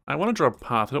 I want to draw a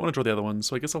Path, I don't want to draw the other one,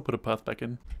 so I guess I'll put a Path back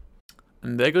in.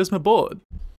 And there goes my board.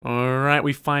 Alright,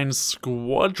 we find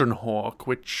Squadron Hawk,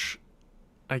 which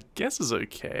I guess is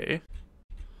okay.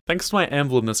 Thanks to my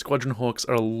emblem, the Squadron Hawks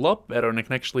are a lot better and I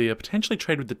can actually potentially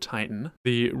trade with the Titan.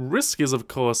 The risk is, of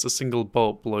course, a single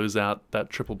bolt blows out that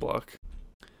triple block.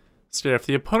 So yeah, if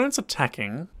the opponent's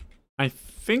attacking, I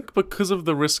think because of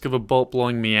the risk of a bolt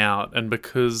blowing me out and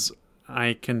because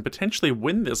I can potentially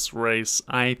win this race,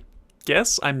 I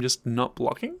guess I'm just not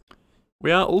blocking.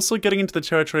 We are also getting into the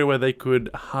territory where they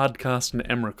could hardcast an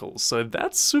Emrakul, so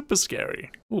that's super scary.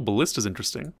 Ooh, Ballista's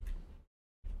interesting.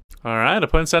 Alright,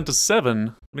 opponent's down to 7.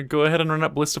 I'm gonna go ahead and run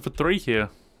up Ballista for 3 here.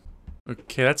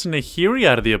 Okay, that's a Nahiri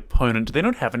out of the opponent. Do they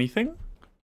not have anything?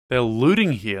 They're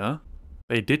looting here.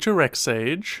 They ditch a Rex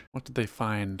Sage. What did they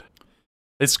find?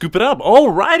 They scoop it up.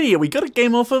 Alrighty, we got a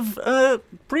game off of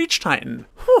Breach Titan.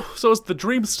 Whew, so it was the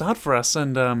dream start for us,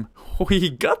 and we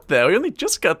got there. We only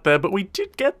just got there, but we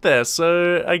did get there,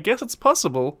 so I guess it's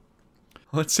possible.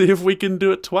 Let's see if we can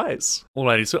do it twice.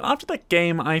 Alrighty, so after that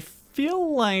game, I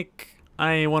feel like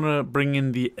I want to bring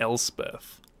in the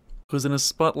Elspeth. Because in a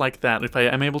spot like that, if I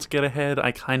am able to get ahead,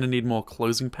 I kind of need more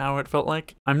closing power, it felt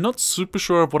like. I'm not super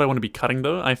sure of what I want to be cutting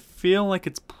though. I feel like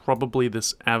it's probably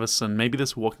this Avacyn, maybe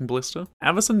this Walking Ballista.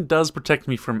 Avacyn does protect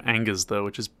me from angers though,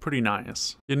 which is pretty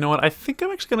nice. You know what, I think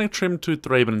I'm actually going to trim 2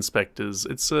 Thraben Inspectors.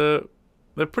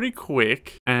 They're pretty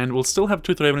quick, and we'll still have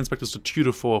 2 Thraben Inspectors to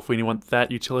tutor for if we want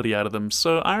that utility out of them,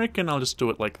 so I reckon I'll just do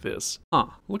it like this. Huh,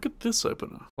 look at this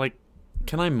opener. Like,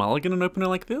 Can I mulligan an opener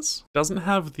like this? Doesn't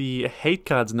have the hate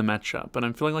cards in the matchup, and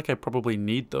I'm feeling like I probably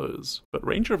need those. But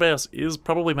Ranger of Eos is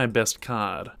probably my best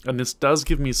card, and this does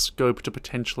give me scope to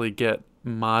potentially get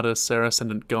Martyr, Serra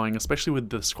Ascendant going, especially with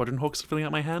the Squadron Hawks filling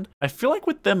out my hand. I feel like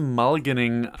with them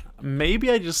mulliganing, maybe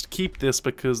I just keep this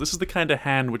because this is the kind of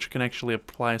hand which can actually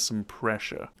apply some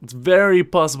pressure. It's very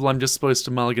possible I'm just supposed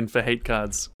to mulligan for hate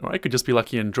cards, or I could just be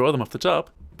lucky and draw them off the top.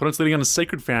 Opponent's leading on a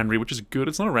Sacred Foundry, which is good,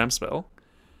 it's not a ramp spell.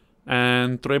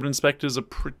 And Thraben Inspector is a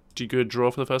pretty good draw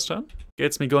for the first turn.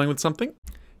 Gets me going with something.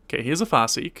 Okay, here's a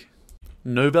Farseek.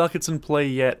 No Valakut's in play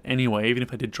yet anyway, even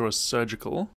if I did draw a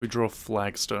Surgical. We draw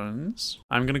Flagstones.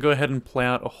 I'm gonna go ahead and play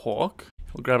out a Hawk.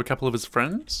 We'll grab a couple of his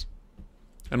friends.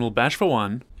 And we'll bash for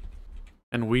 1.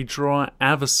 And we draw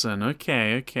Avacyn.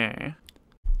 Okay, okay.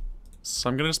 So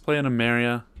I'm gonna just play an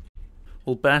Emeria.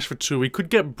 We'll bash for 2. We could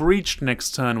get breached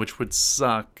next turn, which would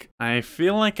suck. I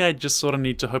feel like I just sort of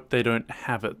need to hope they don't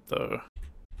have it, though.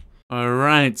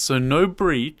 Alright, so no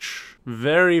breach.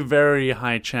 Very, very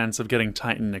high chance of getting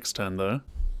Titan next turn, though.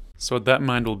 So with that in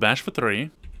mind, we'll bash for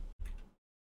 3.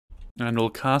 And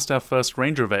we'll cast our first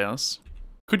Ranger of Eos.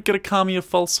 Could get a Kami of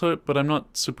False Hope, but I'm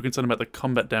not super concerned about the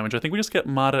combat damage. I think we just get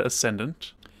Martyr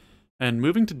Ascendant. And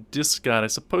moving to discard, I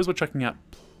suppose we're checking out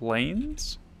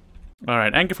Plains?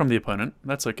 Alright, anger from the opponent.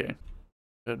 That's okay.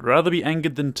 I'd rather be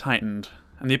angered than tightened.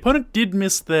 And the opponent did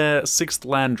miss their 6th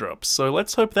land drop, so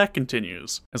let's hope that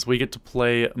continues. As we get to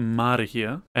play Martyr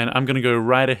here. And I'm gonna go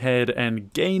right ahead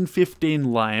and gain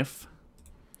 15 life.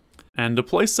 And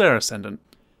deploy Serra Ascendant.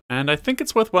 And I think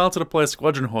it's worthwhile to deploy a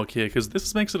Squadron Hawk here, because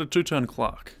this makes it a 2-turn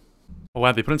clock. Oh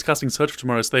wow, the opponent's casting Search for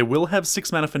Tomorrow, so they will have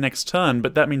 6 mana for next turn,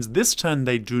 but that means this turn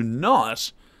they do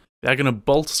not. They're gonna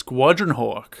bolt Squadron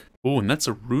Hawk. Oh, and that's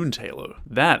a Runed Halo.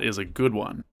 That is a good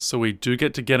one. So we do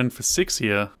get in for 6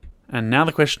 here. And now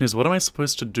the question is, what am I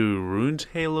supposed to do? Runed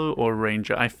Halo or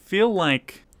Ranger? I feel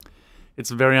like it's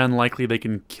very unlikely they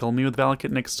can kill me with Valakut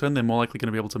next turn. They're more likely going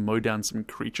to be able to mow down some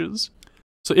creatures.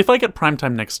 So if I get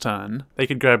Primetime next turn, they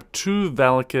could grab 2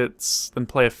 Valakuts, then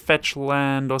play a fetch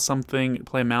land or something,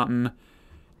 play a mountain,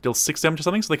 deal 6 damage or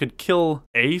something, so they could kill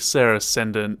a Serra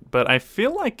Ascendant. But I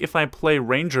feel like if I play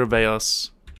Ranger of Eos,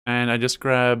 and I just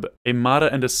grab a Martyr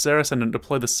and a Serra Ascendant,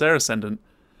 deploy the Serra Ascendant,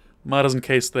 Martyrs in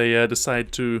case they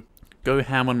decide to go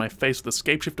ham on my face with a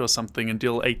Scapeshift or something and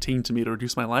deal 18 to me to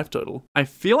reduce my life total. I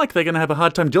feel like they're going to have a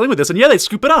hard time dealing with this, and yeah, they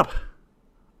scoop it up!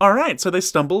 Alright, so they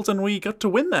stumbled and we got to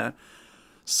win there.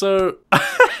 So,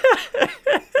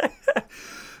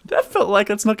 that felt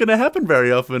like it's not going to happen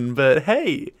very often, but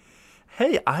hey,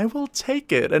 I will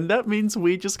take it, and that means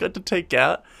we just got to take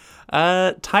out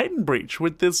Titan Breach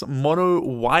with this mono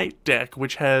white deck,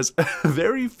 which has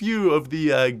very few of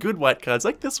the good white cards,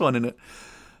 like this one in it,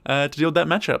 to deal with that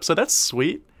matchup. So that's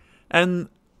sweet, and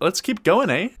let's keep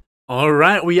going, eh?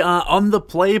 Alright, we are on the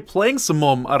play, playing some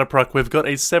more MARTYR PROC. We've got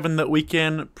a 7 that we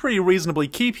can pretty reasonably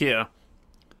keep here.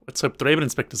 Let's hope Thraben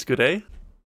Inspector's good, eh?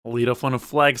 I'll lead off on a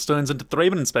Flagstones into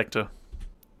Thraben Inspector.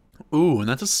 Ooh, and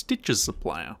that's a Stitches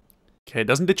Supplier. Okay, it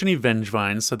doesn't ditch any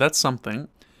Vengevines, so that's something.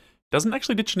 Doesn't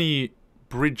actually ditch any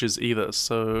bridges either,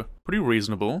 so pretty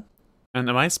reasonable. And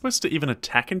am I supposed to even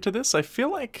attack into this? I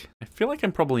feel like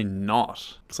I'm probably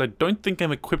not, because I don't think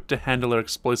I'm equipped to handle their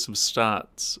explosive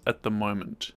starts at the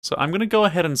moment. So I'm gonna go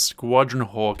ahead and Squadron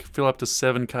Hawk, fill up to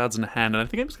 7 cards in hand, and I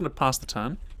think I'm just gonna pass the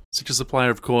turn. Stitches Supplier,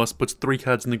 of course, puts 3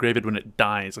 cards in the graveyard when it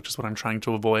dies, which is what I'm trying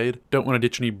to avoid. Don't want to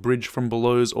ditch any Bridge from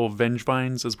Belows or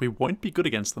Vengevines, as we won't be good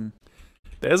against them.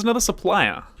 There's another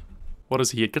Supplier. What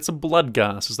does he hit? Gets a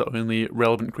Bloodghast is the only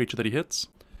relevant creature that he hits.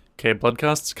 Okay,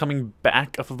 Bloodghast's coming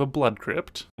back off of a Blood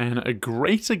Crypt. And a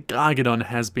Greater Gargadon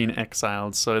has been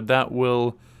exiled, so that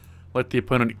will let the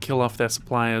opponent kill off their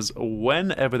suppliers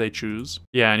whenever they choose.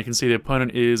 Yeah, and you can see the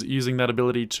opponent is using that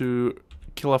ability to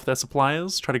kill off their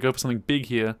suppliers, try to go for something big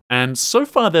here. And so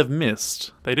far they've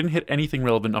missed. They didn't hit anything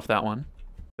relevant off that one.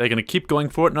 They're going to keep going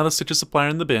for it, another Stitches Supplier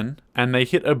in the bin. And they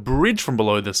hit a Bridge from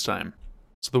Below this time.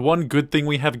 So the one good thing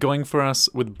we have going for us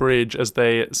with Bridge as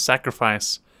they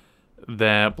sacrifice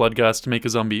their Bloodghast to make a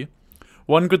zombie.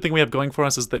 One good thing we have going for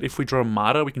us is that if we draw a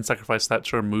Martyr, we can sacrifice that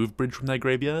to remove Bridge from their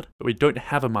graveyard. But we don't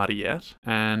have a Martyr yet.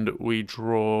 And we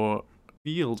draw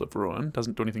Field of Ruin,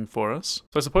 doesn't do anything for us.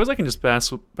 So I suppose I can just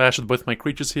bash with both my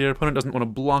creatures here. Opponent doesn't want to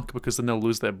block because then they'll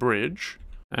lose their Bridge.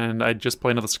 And I just play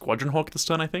another Squadron Hawk this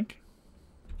turn, I think.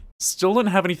 Still don't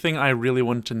have anything I really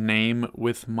want to name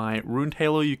with my Runed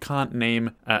Halo. You can't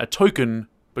name a token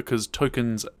because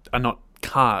tokens are not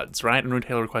cards, right? And Runed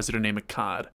Halo requires you to name a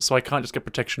card. So I can't just get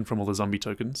protection from all the zombie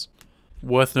tokens.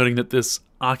 Worth noting that this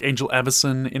Archangel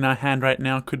Avacyn in our hand right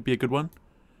now could be a good one.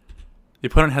 The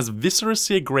opponent has Viscera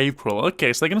Gravecrawler.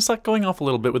 Okay, so they're going to start going off a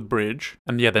little bit with Bridge.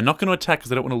 And yeah, they're not going to attack because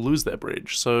they don't want to lose their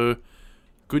Bridge. So,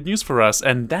 good news for us.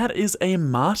 And that is a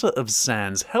Martyr of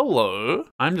Sands. Hello!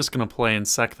 I'm just going to play and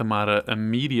sack the Martyr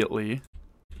immediately.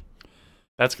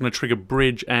 That's going to trigger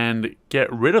Bridge and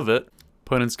get rid of it.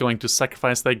 Opponent's going to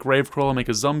sacrifice their Gravecrawler, make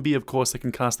a zombie. Of course, they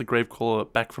can cast the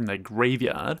Gravecrawler back from their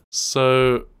graveyard.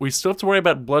 So, we still have to worry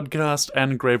about Bloodcast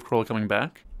and Gravecrawler coming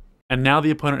back. And now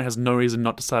the opponent has no reason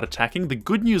not to start attacking. The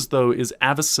good news, though, is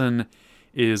Avacyn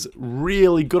is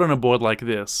really good on a board like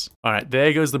this. Alright,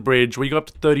 there goes the Bridge. We go up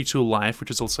to 32 life, which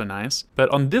is also nice. But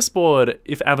on this board,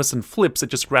 if Avacyn flips, it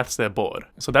just wraths their board.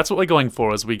 So that's what we're going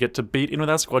for, as we get to beat in with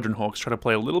our Squadron Hawks, try to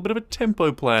play a little bit of a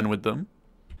tempo plan with them.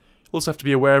 We'll also have to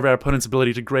be aware of our opponent's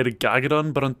ability to grade a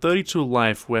Gargadon, but on 32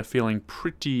 life, we're feeling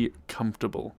pretty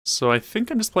comfortable. So I think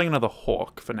I'm just playing another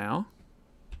Hawk for now.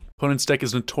 Opponent's deck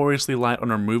is notoriously light on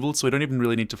removal, so we don't even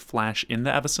really need to flash in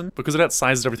the Avacyn. Because it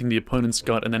outsizes everything the opponent's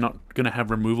got and they're not going to have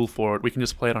removal for it, we can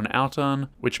just play it on our turn,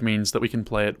 which means that we can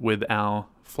play it with our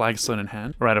Flagstone in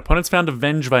hand. Alright, opponent's found a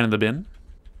Vengevine in the bin.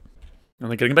 And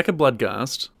they're getting back a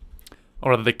Bloodghast. Or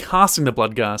rather, they're casting the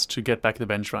Bloodghast to get back the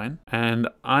Vengevine. And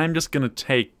I'm just going to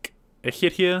take a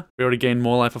hit here. We already gained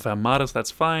more life off our Martyr, so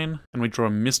that's fine. And we draw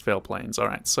Mistveil Plains.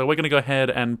 Alright, so we're going to go ahead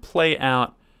and play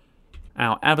out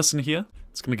our Avacyn here.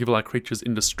 It's going to give all our creatures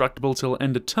indestructible till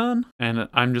end of turn, and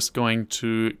I'm just going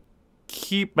to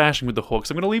keep bashing with the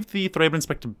Hawks. I'm going to leave the Thraben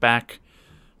Inspector back,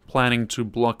 planning to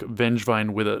block Vengevine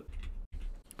with it.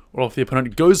 Or if the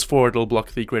opponent goes for it, it'll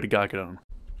block the Greater Gargadon.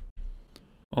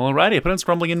 Alrighty, opponent's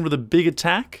rumbling in with a big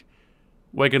attack.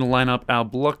 We're going to line up our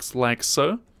blocks like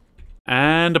so.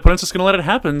 And opponent's just going to let it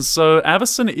happen, so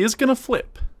Avacyn is going to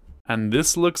flip. And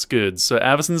this looks good. So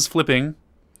Avacyn's flipping.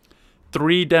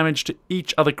 3 damage to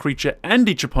each other creature and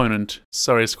each opponent.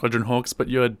 Sorry, Squadron Hawks, but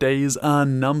your days are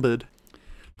numbered.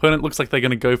 Opponent looks like they're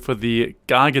going to go for the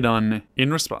Gargadon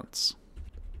in response.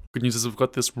 Good news is we've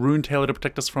got this Rune Tailor to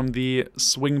protect us from the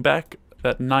swing back,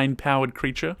 that 9-powered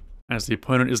creature. As the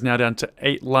opponent is now down to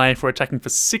 8 life, we're attacking for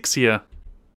 6 here.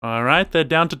 Alright, they're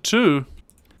down to 2.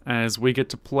 As we get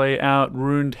to play out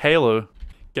Runed Halo.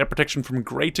 Get protection from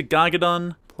Greater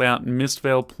Gargadon, play out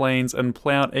Mistveil Plains, and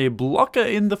play out a blocker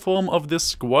in the form of this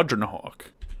Squadron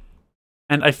Hawk.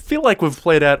 And I feel like we've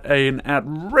played out an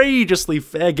outrageously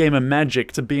fair game of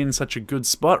Magic to be in such a good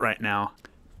spot right now.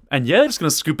 And yeah, they're just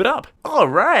gonna scoop it up.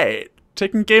 Alright!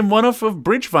 Taking game 1 off of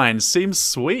Bridgevine seems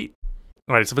sweet.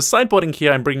 Alright, so for sideboarding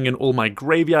here, I'm bringing in all my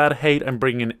graveyard hate, I'm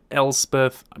bringing in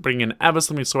Elspeth, I'm bringing in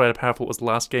Avacyn, we saw how powerful it was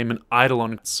last game, and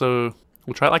Eidolon. So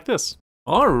we'll try it like this.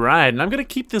 Alright, and I'm gonna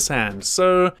keep this hand.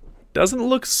 So, doesn't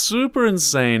look super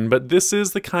insane, but this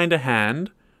is the kind of hand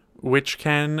which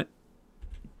can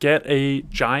get a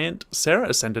giant Serra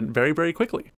Ascendant very, very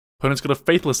quickly. Opponent's got a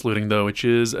Faithless Looting though, which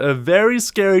is a very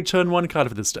scary turn 1 card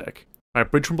for this deck. Alright,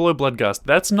 Bridge from below Bloodghast.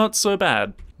 That's not so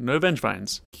bad. No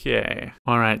Vengevines. Okay.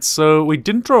 Alright, so we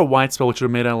didn't draw a white spell, which would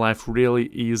have made our life really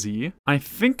easy. I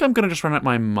think I'm gonna just run out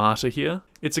my Martyr here.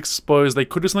 It's exposed. They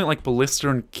could do something like Ballista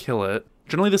and kill it.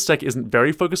 Generally, this deck isn't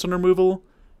very focused on removal,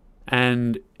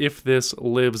 and if this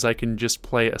lives, I can just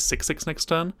play a 6/6 next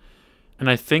turn. And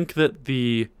I think that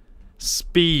the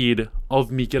speed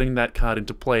of me getting that card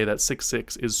into play, that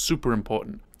 6/6, is super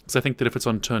important. Because I think that if it's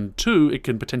on turn 2, it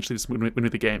can potentially just win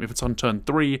the game. If it's on turn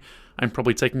 3, I'm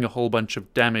probably taking a whole bunch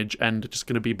of damage and just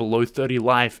going to be below 30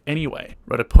 life anyway.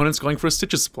 Right, opponent's going for a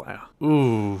Stitches Supplier.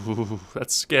 Ooh,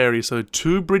 that's scary. So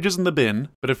 2 bridges in the bin,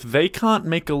 but if they can't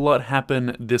make a lot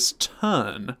happen this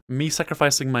turn, me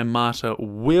sacrificing my Martyr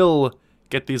will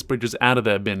get these bridges out of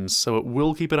their bins, so it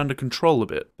will keep it under control a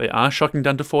bit. They are shocking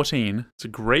down to 14. It's a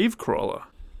Gravecrawler.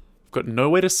 I've got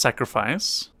no way to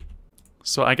sacrifice.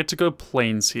 So I get to go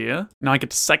Plains here. Now I get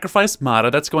to sacrifice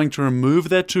Martyr. That's going to remove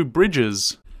their 2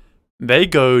 bridges. They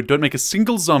go, don't make a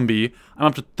single zombie. I'm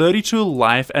up to 32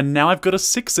 life, and now I've got a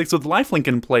 6/6 with lifelink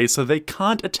in play, so they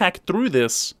can't attack through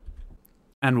this.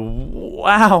 And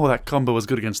wow, that combo was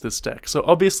good against this deck. So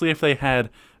obviously if they had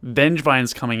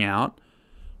Vengevines coming out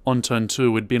on turn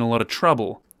 2, we'd be in a lot of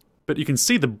trouble. But you can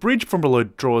see the bridge from below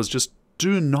draws just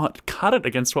do not cut it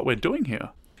against what we're doing here.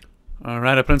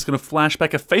 Alright, opponent's going to flash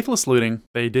back a Faithless Looting.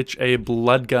 They ditch a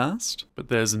Bloodghast, but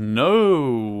there's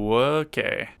no...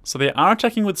 okay. So they are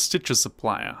attacking with Stitches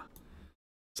Supplier.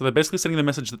 So they're basically sending the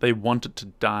message that they want it to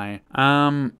die.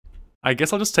 I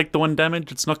guess I'll just take the 1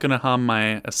 damage. It's not going to harm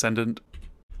my Ascendant.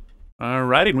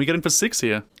 Alrighty, and we get in for 6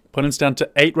 here. Opponent's down to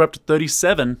 8, we're up to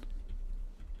 37.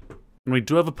 And we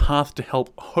do have a path to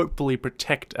help hopefully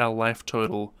protect our life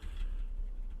total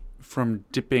from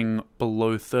dipping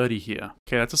below 30 here.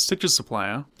 Okay, that's a Stitches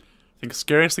Supplier. think the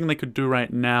scariest thing they could do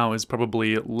right now is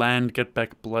probably land, get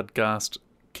back Bloodghast,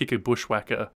 kick a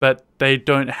Bushwhacker. But they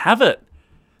don't have it.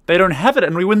 They don't have it,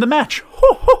 and we win the match.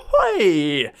 Ho ho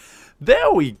ho!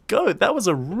 There we go. That was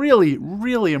a really,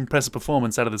 really impressive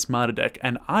performance out of this Martyr deck,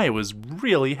 and I was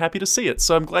really happy to see it.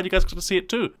 So I'm glad you guys got to see it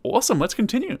too. Awesome, let's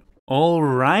continue.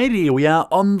 Alrighty, we are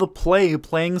on the play,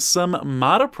 playing some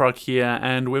Martyr Proc here,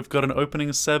 and we've got an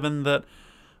opening 7 that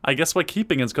I guess we're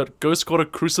keeping. It's got Ghost Quarter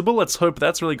Crucible. Let's hope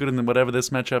that's really good in whatever this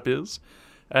matchup is.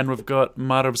 And we've got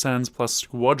Martyr of Sands plus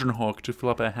Squadron Hawk to fill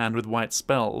up our hand with white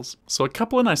spells. So a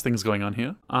couple of nice things going on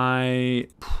here. I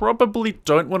probably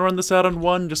don't want to run this out on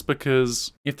 1 just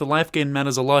because if the life gain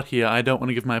matters a lot here, I don't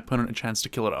want to give my opponent a chance to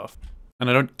kill it off. And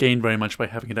I don't gain very much by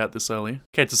having it out this early.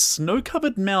 Okay, it's a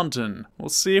snow-covered mountain. We'll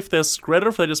see if they're Skred or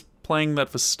if they're just playing that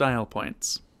for style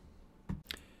points.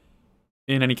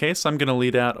 In any case, I'm going to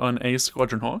lead out on a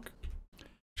Squadron Hawk.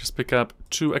 Just pick up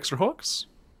 2 extra Hawks.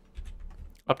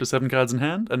 Up to 7 cards in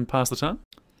hand, and pass the turn.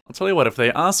 I'll tell you what, if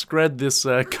they are Skred, this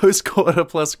Ghost Quarter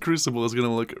plus Crucible is going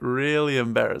to look really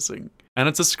embarrassing. And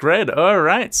it's a Skred.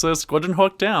 Alright, so Squadron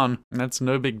Hawk down. That's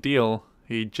no big deal.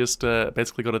 He just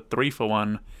basically got a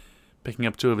 3-for-1, picking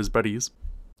up 2 of his buddies.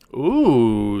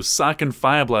 Ooh, Sarkhan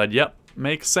Fireblood. Yep,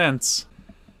 makes sense.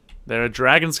 There are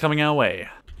dragons coming our way.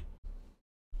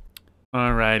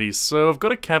 Alrighty, so I've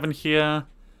got a Cavern here.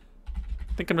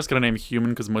 I think I'm just going to name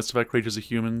Human because most of our creatures are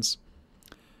humans.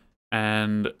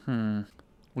 And,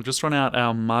 we'll just run out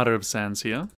our Martyr of Sands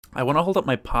here. I want to hold up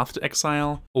my Path to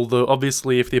Exile, although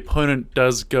obviously if the opponent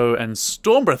does go and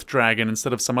Stormbreath Dragon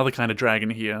instead of some other kind of dragon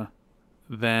here,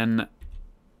 then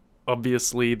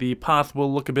obviously the path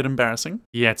will look a bit embarrassing.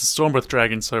 Yeah, it's a Stormbreath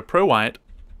Dragon, so pro-white.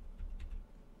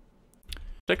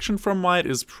 Protection from white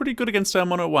is pretty good against our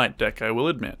mono-white deck, I will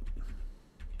admit.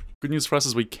 Good news for us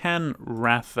is we can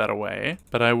Wrath that away,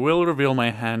 but I will reveal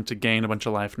my hand to gain a bunch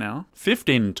of life now.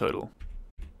 15 in total.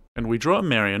 And we draw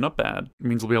Emeria, not bad. It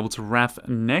means we'll be able to Wrath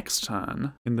next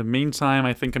turn. In the meantime,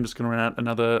 I think I'm just going to run out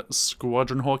another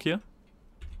Squadron Hawk here.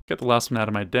 Get the last one out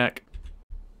of my deck.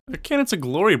 Okay, it's a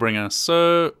Glorybringer,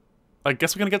 so I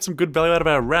guess we're going to get some good value out of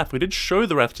our Wrath. We did show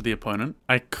the Wrath to the opponent.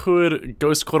 I could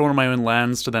Ghost Quarter one of my own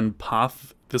lands to then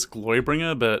path this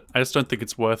Glorybringer, but I just don't think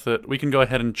it's worth it. We can go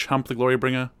ahead and chump the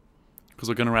Glorybringer, because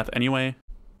we're going to Wrath anyway,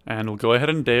 and we'll go ahead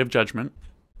and Day of Judgment.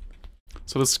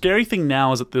 So the scary thing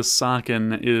now is that this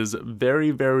Sarkhan is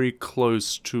very, very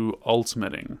close to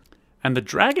ultimating. And the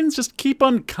dragons just keep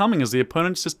on coming as the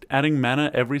opponent's just adding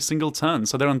mana every single turn.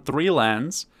 So they're on 3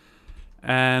 lands,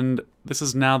 and this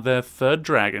is now their 3rd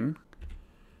dragon,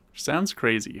 which sounds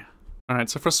crazy. Alright,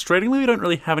 so frustratingly we don't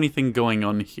really have anything going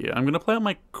on here. I'm going to play out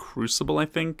my Crucible, I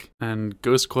think, and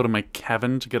Ghost Quarter my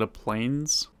Cavern to get a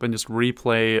Plains, then just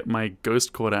replay my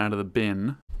Ghost Quarter out of the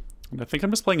bin. And I think I'm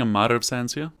just playing a Martyr of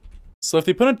Sands here. So if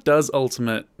the opponent does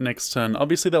ultimate next turn,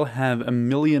 obviously they'll have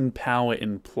 1,000,000 power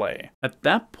in play. At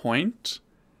that point,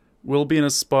 we'll be in a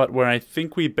spot where I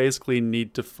think we basically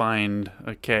need to find,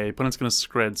 okay, opponent's going to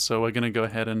Skred, so we're going to go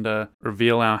ahead and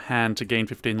reveal our hand to gain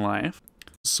 15 life.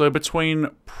 So between...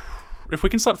 if we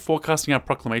can start forecasting our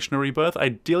Proclamation of Rebirth,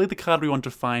 ideally the card we want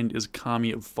to find is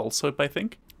Kami of False Hope, I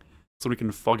think. So we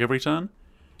can fog every turn.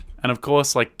 And of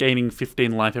course, like, gaining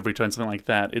 15 life every turn, something like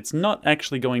that, it's not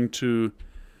actually going to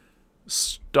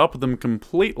stop them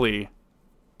completely,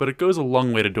 but it goes a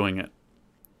long way to doing it.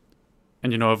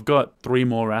 And you know, I've got 3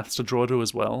 more Wraths to draw to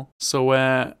as well. So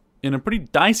we're in a pretty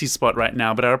dicey spot right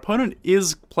now, but our opponent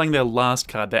is playing their last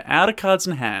card. They're out of cards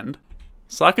in hand.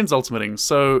 Sarkhan's ultimating,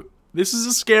 so this is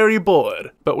a scary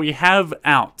board, but we have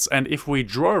outs, and if we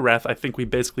draw a Wrath, I think we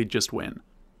basically just win.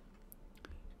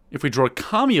 If we draw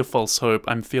Kami of False Hope,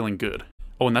 I'm feeling good.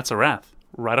 Oh, and that's a Wrath.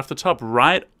 Right off the top,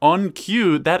 right on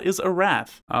cue, that is a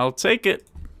Wrath. I'll take it.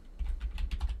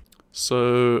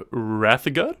 So,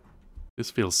 Wrathagod?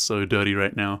 This feels so dirty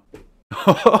right now.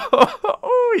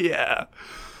 Oh, yeah.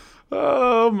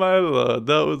 Oh, my lord,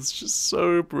 that was just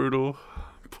so brutal.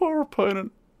 Poor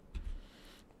opponent.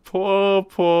 Poor,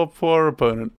 poor, poor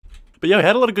opponent. But yeah, we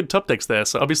had a lot of good top decks there.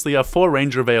 So obviously our 4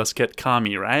 Ranger of Eos get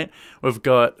Kami, right? We've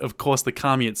got, of course, the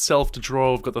Kami itself to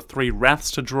draw. We've got the 3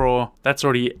 Wraths to draw. That's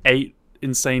already 8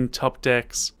 insane top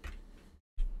decks.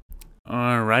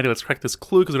 Alrighty, let's crack this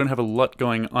clue because we don't have a lot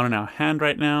going on in our hand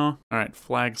right now. Alright,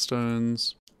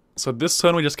 Flagstones. So this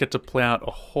turn we just get to play out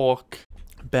a Hawk,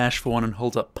 bash for 1 and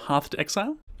hold up Path to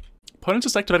Exile. Opponent's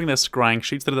just activating their scrying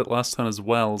sheets. They did that last turn as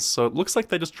well, so it looks like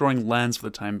they're just drawing lands for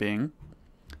the time being.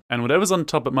 And whatever's on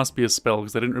top, it must be a spell,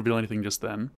 because they didn't reveal anything just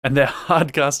then. And they're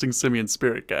hard-casting Simian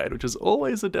Spirit Guide, which is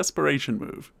always a desperation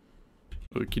move.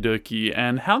 Okie dokie,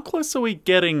 and how close are we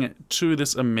getting to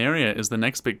this Emeria is the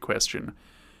next big question.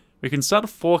 We can start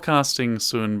forecasting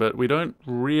soon, but we don't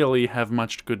really have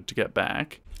much good to get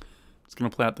back. Just gonna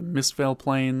play out the Mistveil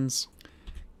Plains,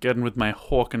 get in with my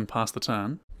Hawk and pass the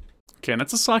turn. Okay, and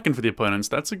that's a Sarkhan for the opponents.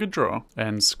 That's a good draw.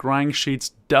 And Scrying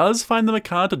Sheets does find them a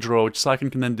card to draw, which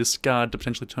Sarkhan can then discard to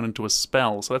potentially turn into a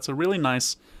spell. So that's a really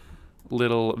nice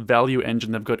little value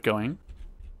engine they've got going.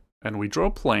 And we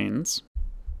draw Plains.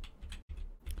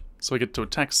 So we get to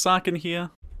attack Sarkhan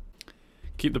here.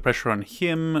 Keep the pressure on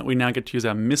him. We now get to use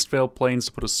our Mistveil Plains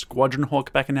to put a Squadron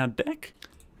Hawk back in our deck.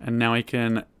 And now we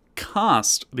can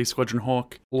cast the Squadron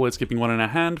Hawk, always keeping one in our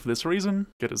hand for this reason.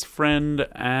 Get his friend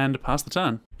and pass the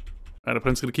turn. Our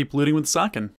opponent's going to keep looting with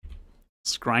Sarkhan.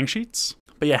 Scrying Sheets.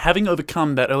 But yeah, having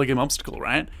overcome that early game obstacle,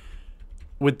 right?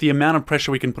 With the amount of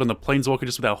pressure we can put on the Planeswalker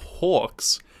just with our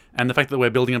Hawks, and the fact that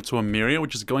we're building up to Emeria,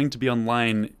 which is going to be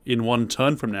online in 1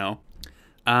 turn from now,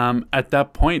 at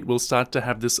that point we'll start to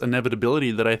have this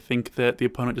inevitability that I think that the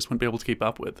opponent just won't be able to keep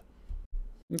up with.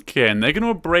 Okay, and they're going to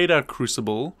abrade our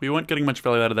Crucible. We weren't getting much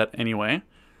value out of that anyway.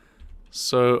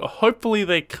 So hopefully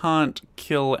they can't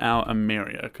kill our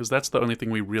Emeria, because that's the only thing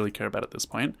we really care about at this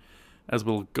point. As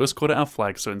we'll Ghost Quarter our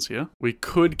Flagstones here. We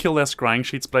could kill their Scrying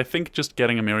Sheets, but I think just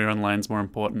getting Emeria online is more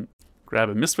important. Grab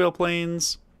a Mistveil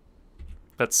Plains.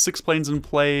 That's 6 planes in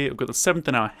play. We've got the 7th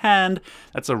in our hand.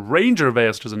 That's a Ranger of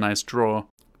Eos, which is a nice draw.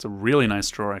 It's a really nice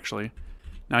draw, actually.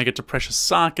 Now I get to pressure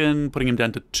Sarkhan, putting him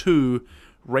down to 2.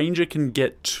 Ranger can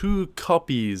get 2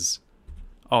 copies.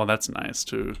 Oh, that's nice,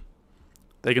 too.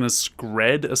 They're going to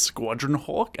Skred a Squadron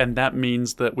Hawk, and that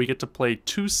means that we get to play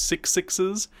 2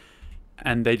 6/6s,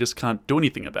 and they just can't do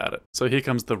anything about it. So here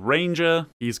comes the Ranger.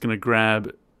 He's going to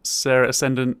grab Serra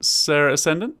Ascendant, Serra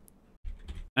Ascendant.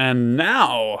 And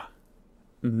now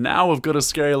we've got a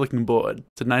scary looking board.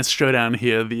 It's a nice showdown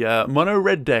here. The mono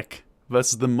red deck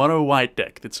versus the mono white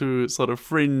deck. The 2 sort of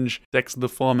fringe decks of the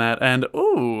format. And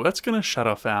ooh, that's going to shut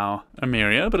off our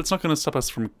Emeria, but it's not going to stop us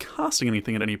from casting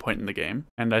anything at any point in the game.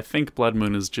 And I think Blood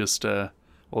Moon is just, well,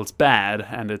 it's bad,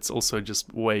 and it's also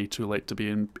just way too late to be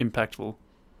impactful.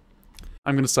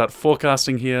 I'm going to start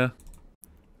forecasting here.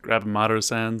 Grab a Martyr of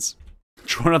Sands.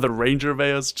 Draw another Ranger of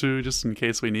Eos too, just in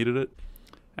case we needed it.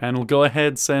 And we'll go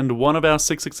ahead, send one of our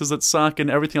 6/6s at Sarkhan,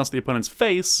 everything else at the opponent's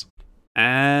face.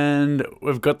 And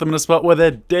we've got them in a spot where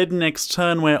they're dead next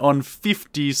turn. We're on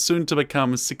 50, soon to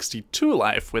become 62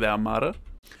 life with our Martyr.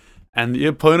 And the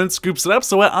opponent scoops it up,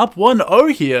 so we're up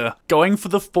 1-0 here. Going for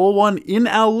the 4-1 in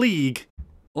our league.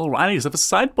 Alrighty, so for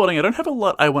sideboarding, I don't have a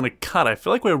lot I want to cut. I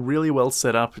feel like we're really well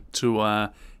set up to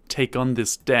take on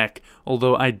this deck.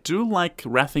 Although I do like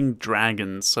Wrathing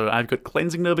Dragons, so I've got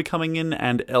Cleansing Nova coming in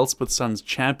and Elspeth Sun's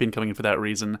Champion coming in for that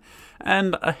reason.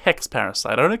 And a Hex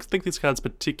Parasite. I don't think these cards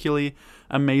particularly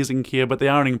amazing here, but they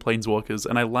are running Planeswalkers,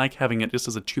 and I like having it just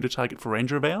as a tutor target for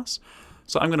Ranger of Eos.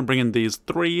 So I'm going to bring in these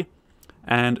 3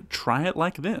 and try it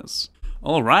like this.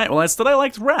 Alright, well I said I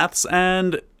liked Wraths,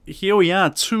 and here we are,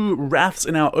 2 Wraths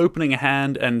in our opening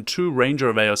hand and 2 Ranger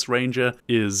of Eos. Ranger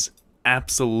is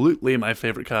absolutely my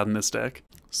favorite card in this deck.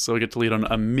 So we get to lead on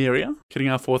Emeria. Getting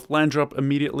our 4th land drop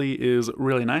immediately is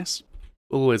really nice.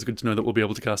 Always good to know that we'll be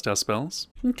able to cast our spells.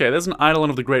 Okay, there's an Eidolon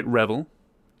of the Great Revel.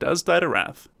 Does die to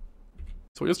Wrath.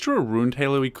 So we just drew a Ruined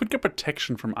Halo. We could get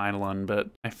protection from Eidolon, but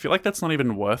I feel like that's not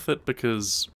even worth it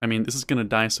because, I mean, this is going to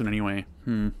die soon anyway.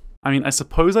 I mean, I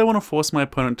suppose I want to force my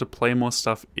opponent to play more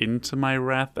stuff into my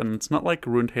Wrath, and it's not like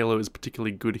Ruined Halo is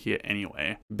particularly good here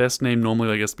anyway. Best name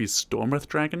normally, I guess, be Stormwrath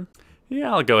Dragon.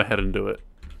 Yeah, I'll go ahead and do it.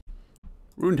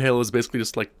 Ruined Halo is basically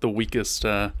just like the weakest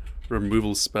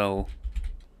removal spell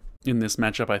in this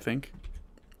matchup, I think.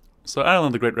 So Eidolon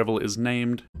of the Great Revel is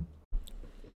named.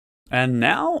 And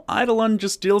now Eidolon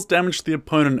just deals damage to the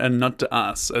opponent and not to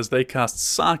us, as they cast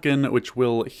Sarkhan, which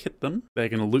will hit them. They're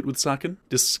going to loot with Sarkhan.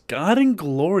 Discarding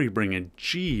Glorybringer,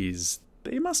 jeez.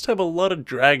 They must have a lot of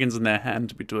dragons in their hand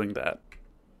to be doing that.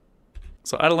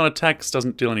 So Eidolon attacks,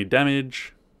 doesn't deal any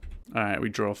damage. Alright, we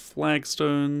draw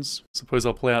Flagstones. Suppose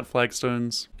I'll play out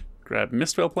Flagstones. Grab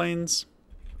Mistveil Plains.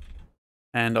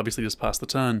 And obviously just pass the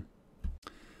turn.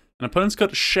 An opponent's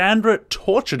got Chandra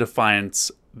Torture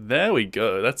Defiance. There we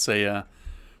go. That's a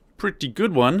pretty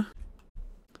good one.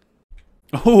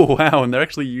 Oh, wow. And they're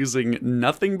actually using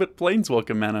nothing but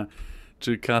Planeswalker mana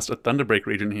to cast a Thunderbreak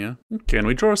region here. Okay, and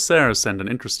we draw a Serra Ascendant.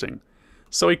 Interesting.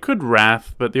 So we could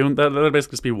Wrath, but that would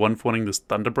basically just be one-for-1ing this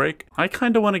Thunderbreak. I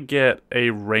kind of want to get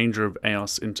a Ranger of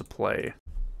Eos into play.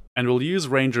 And we'll use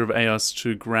Ranger of Eos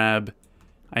to grab,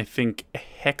 I think,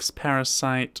 Hex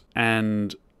Parasite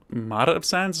and Martyr of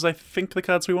Sands is, I think, the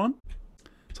cards we want.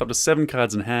 So up to 7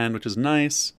 cards in hand, which is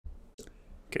nice.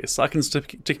 Okay, Sarkhan's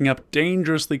ticking up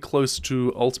dangerously close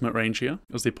to ultimate range here,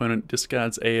 as the opponent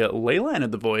discards a Leyline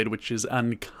of the Void, which is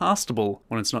uncastable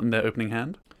when it's not in their opening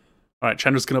hand. Alright,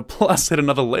 Chandra's gonna plus hit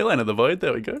another Leyline of the Void,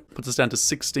 there we go. Puts us down to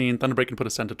 16, Thunderbreak can put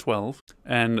us down to 12.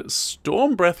 And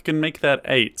Storm Breath can make that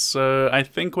 8, so I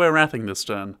think we're wrathing this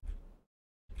turn.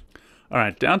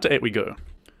 Alright, down to 8 we go.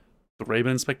 The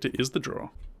Thraben Inspector is the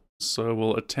draw. So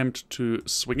we'll attempt to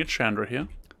swing at Chandra here.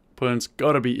 Opponent's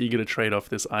gotta be eager to trade off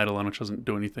this Eidolon, which doesn't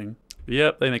do anything.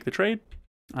 Yep, they make the trade.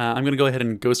 I'm gonna go ahead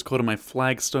and Ghost Quarter my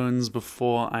Flagstones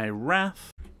before I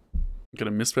Wrath. Get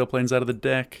a Mistveil Plains out of the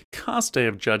deck, cast Day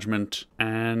of Judgment,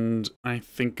 and I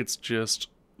think it's just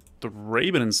the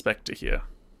Thraben Inspector here.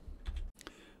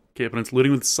 Okay, opponent's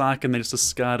looting with Sark, and they just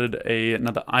discarded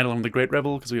another Eidolon of the Great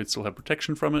Revel, because we would still have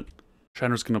protection from it.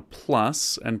 Chandra's gonna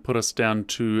plus and put us down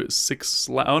to 6.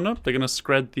 Oh no, they're gonna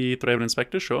Skred the Thraben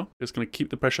Inspector, sure. Just gonna keep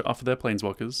the pressure off of their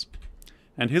Planeswalkers.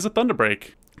 And here's a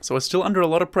Thunderbreak, so we're still under a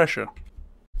lot of pressure.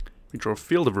 We draw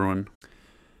Field of Ruin.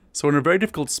 So we're in a very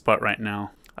difficult spot right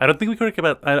now. I don't think we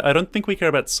care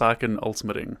about Sarkhan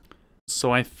ultimating.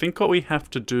 So I think what we have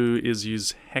to do is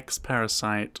use Hex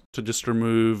Parasite to just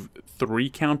remove 3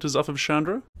 counters off of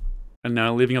Chandra. And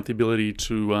now leaving up the ability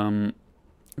to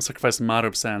sacrifice Martyr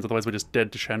of Sands, otherwise we're just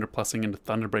dead to Chandra plussing into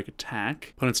Thunderbreak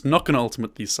attack. Opponent's not going to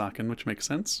ultimate the Sarkhan, which makes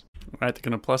sense. Alright, they're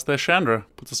going to plus their Chandra,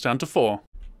 puts us down to 4.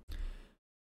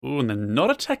 Ooh, and they're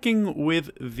not attacking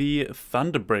with the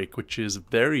Thunderbreak, which is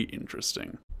very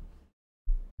interesting.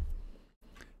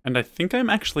 And I think I'm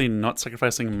actually not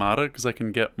sacrificing Martyr, because I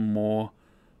can get more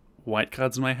white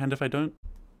cards in my hand if I don't.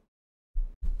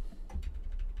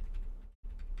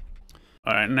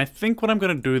 Alright, and I think what I'm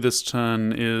going to do this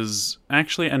turn is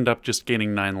actually end up just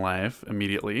gaining 9 life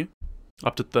immediately,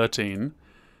 up to 13.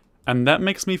 And that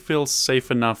makes me feel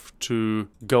safe enough to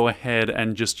go ahead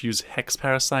and just use Hex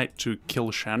Parasite to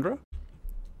kill Chandra.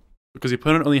 Because the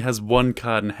opponent only has 1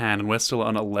 card in hand, and we're still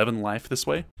on 11 life this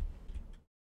way.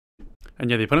 And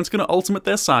yeah, the opponent's going to ultimate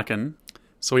their Sarkhan,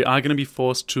 so we are going to be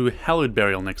forced to Hallowed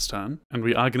Burial next turn. And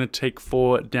we are going to take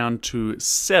 4 down to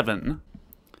 7.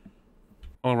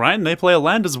 Alright, and they play a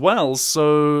land as well,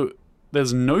 so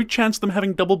there's no chance of them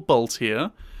having double bolt here,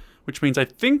 which means I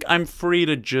think I'm free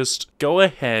to just go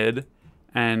ahead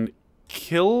and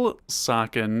kill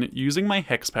Sarkhan using my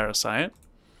Hex Parasite,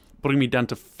 putting me down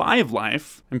to 5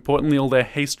 life. Importantly, all their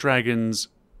haste dragons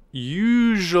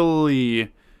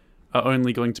usually are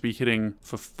only going to be hitting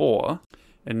for 4.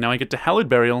 And now I get to Hallowed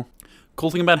Burial.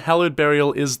 Cool thing about Hallowed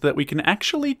Burial is that we can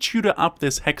actually tutor up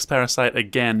this Hex Parasite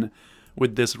again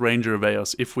with this Ranger of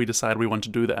Eos if we decide we want to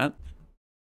do that.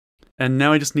 And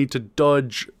now I just need to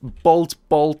dodge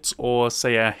Bolt, or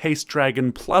say a Haste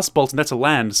Dragon plus Bolt, and that's a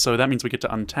land, so that means we get to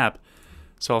untap.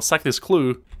 So I'll sack this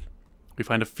clue. We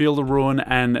find a Field of Ruin,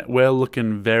 and we're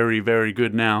looking very, very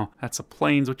good now. That's a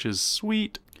Plains, which is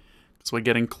sweet. So we're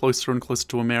getting closer and closer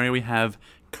to Emeria. We have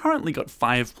currently got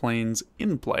 5 Plains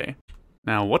in play.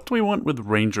 Now, what do we want with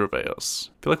Ranger of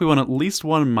Eos? I feel like we want at least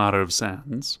 1 Martyr of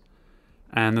Sands.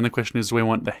 And then the question is, do we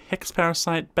want the Hex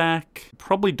Parasite back?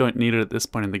 Probably don't need it at this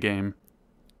point in the game.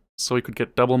 So we could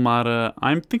get double Martyr.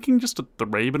 I'm thinking just a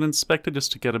Thraben Inspector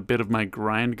just to get a bit of my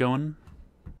grind going.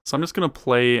 So I'm just going to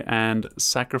play and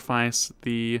sacrifice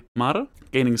the Martyr,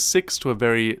 gaining 6 to a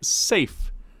very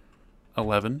safe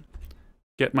 11.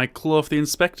 Get my claw off the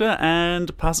Inspector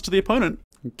and pass it to the opponent.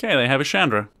 Okay, they have a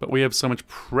Chandra, but we have so much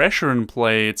pressure in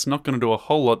play, it's not going to do a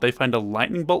whole lot. They find a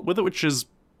Lightning Bolt with it, which is,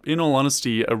 in all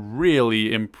honesty, a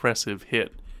really impressive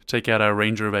hit. Take out our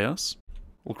Ranger of Eos.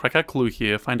 We'll crack our clue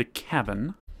here, find a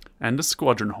Cavern, and a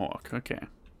Squadron Hawk. Okay.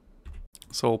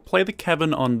 So we'll play the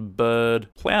Cavern on Bird,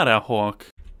 play out our Hawk,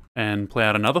 and play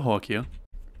out another Hawk here.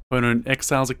 Opponent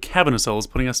exiles a Cavern of Souls,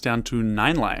 putting us down to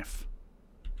 9 life.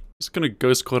 Just gonna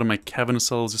Ghost Quarter my Cavern of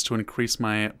Souls just to increase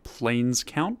my Plains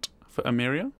count for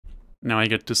Emeria. Now I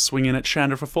get to swing in at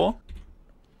Chandra for 4.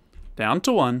 Down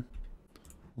to 1.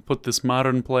 We'll put this Martyr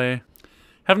in play.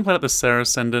 Haven't played out the Serra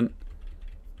Ascendant.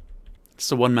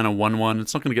 It's a 1-mana 1/1.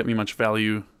 It's not going to get me much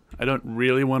value. I don't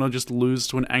really want to just lose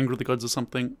to an Anger of the Gods or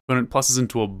something. Opponent pluses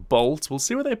into a Bolt. We'll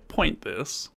see where they point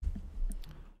this.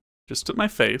 Just at my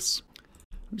face.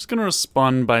 I'm just going to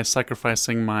respond by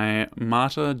sacrificing my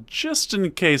Martyr, just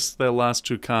in case their last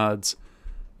 2 cards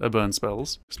are burn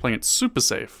spells. Just playing it super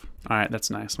safe. Alright, that's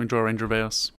nice. Let me draw a Ranger of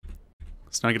Eos.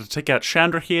 So now I get to take out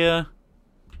Chandra here.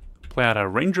 Play out our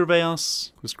Ranger of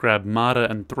Eos. Just grab Martyr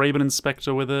and Thraben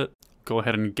Inspector with it. Go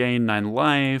ahead and gain 9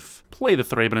 life. Play the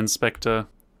Thraben Inspector.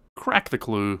 Crack the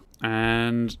clue.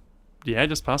 And yeah,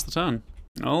 just pass the turn.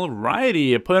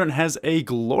 Alrighty, opponent has a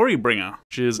Glorybringer,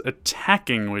 which is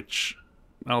attacking, which,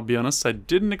 I'll be honest, I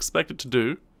didn't expect it to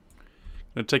do.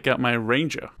 gonna take out my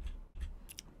Ranger.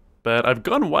 But I've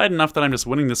gone wide enough that I'm just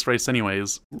winning this race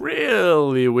anyways.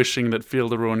 Really wishing that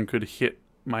Field of Ruin could hit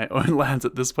my own lands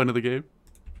at this point of the game.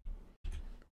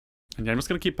 And yeah, I'm just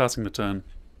gonna keep passing the turn.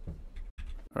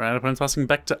 Alright, opponent's passing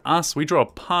back to us. We draw a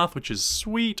path, which is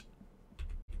sweet.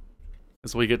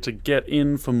 As we get to get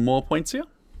in for more points here.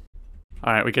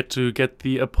 Alright, we get to get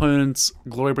the opponent's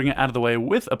Glorybringer out of the way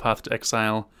with a path to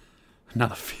exile.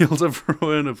 Another Field of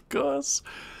Ruin, of course.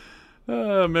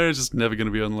 Emeria's just never going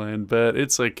to be online, but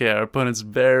it's okay. Our opponent's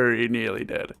very nearly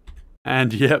dead.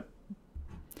 And yep.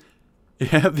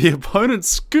 Yeah, the opponent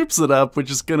scoops it up,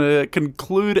 which is going to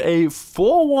conclude a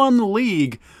 4-1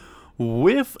 league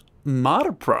with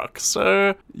MARTYR PROC.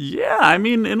 So, yeah, I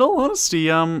mean, in all honesty,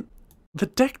 the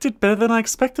deck did better than I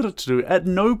expected it to do. At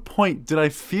no point did I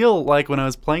feel like when I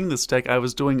was playing this deck I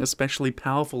was doing especially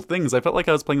powerful things. I felt like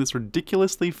I was playing this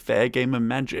ridiculously fair game of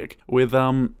Magic with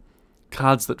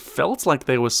cards that felt like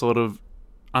they were sort of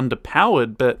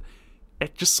underpowered, but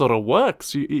it just sort of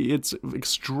works. It's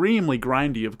extremely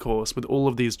grindy, of course, with all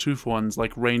of these 2-for-1s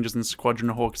like Rangers and Squadron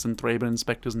Hawks and Thraben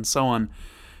Inspectors and so on.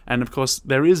 And of course,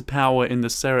 there is power in the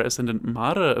Serra Ascendant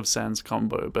Martyr of Sands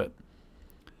combo, but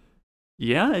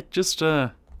yeah, it just,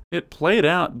 it played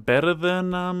out better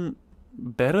than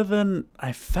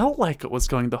I felt like it was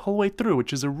going the whole way through,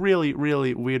 which is a really,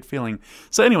 really weird feeling.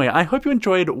 So anyway, I hope you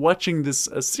enjoyed watching this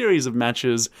series of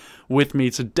matches with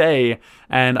me today,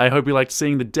 and I hope you liked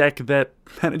seeing the deck that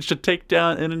managed to take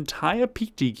down an entire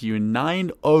peak DQ.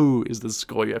 9-0 is the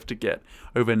score you have to get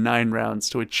over 9 rounds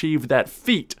to achieve that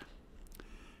feat.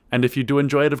 And if you do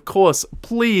enjoy it, of course,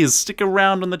 please stick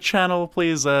around on the channel.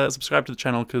 Please subscribe to the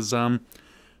channel, because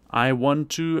I want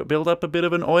to build up a bit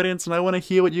of an audience, and I want to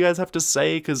hear what you guys have to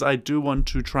say, because I do want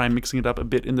to try mixing it up a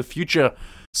bit in the future.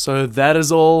 So that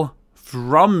is all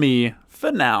from me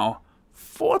for now,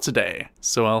 for today.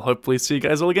 So I'll hopefully see you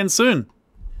guys all again soon.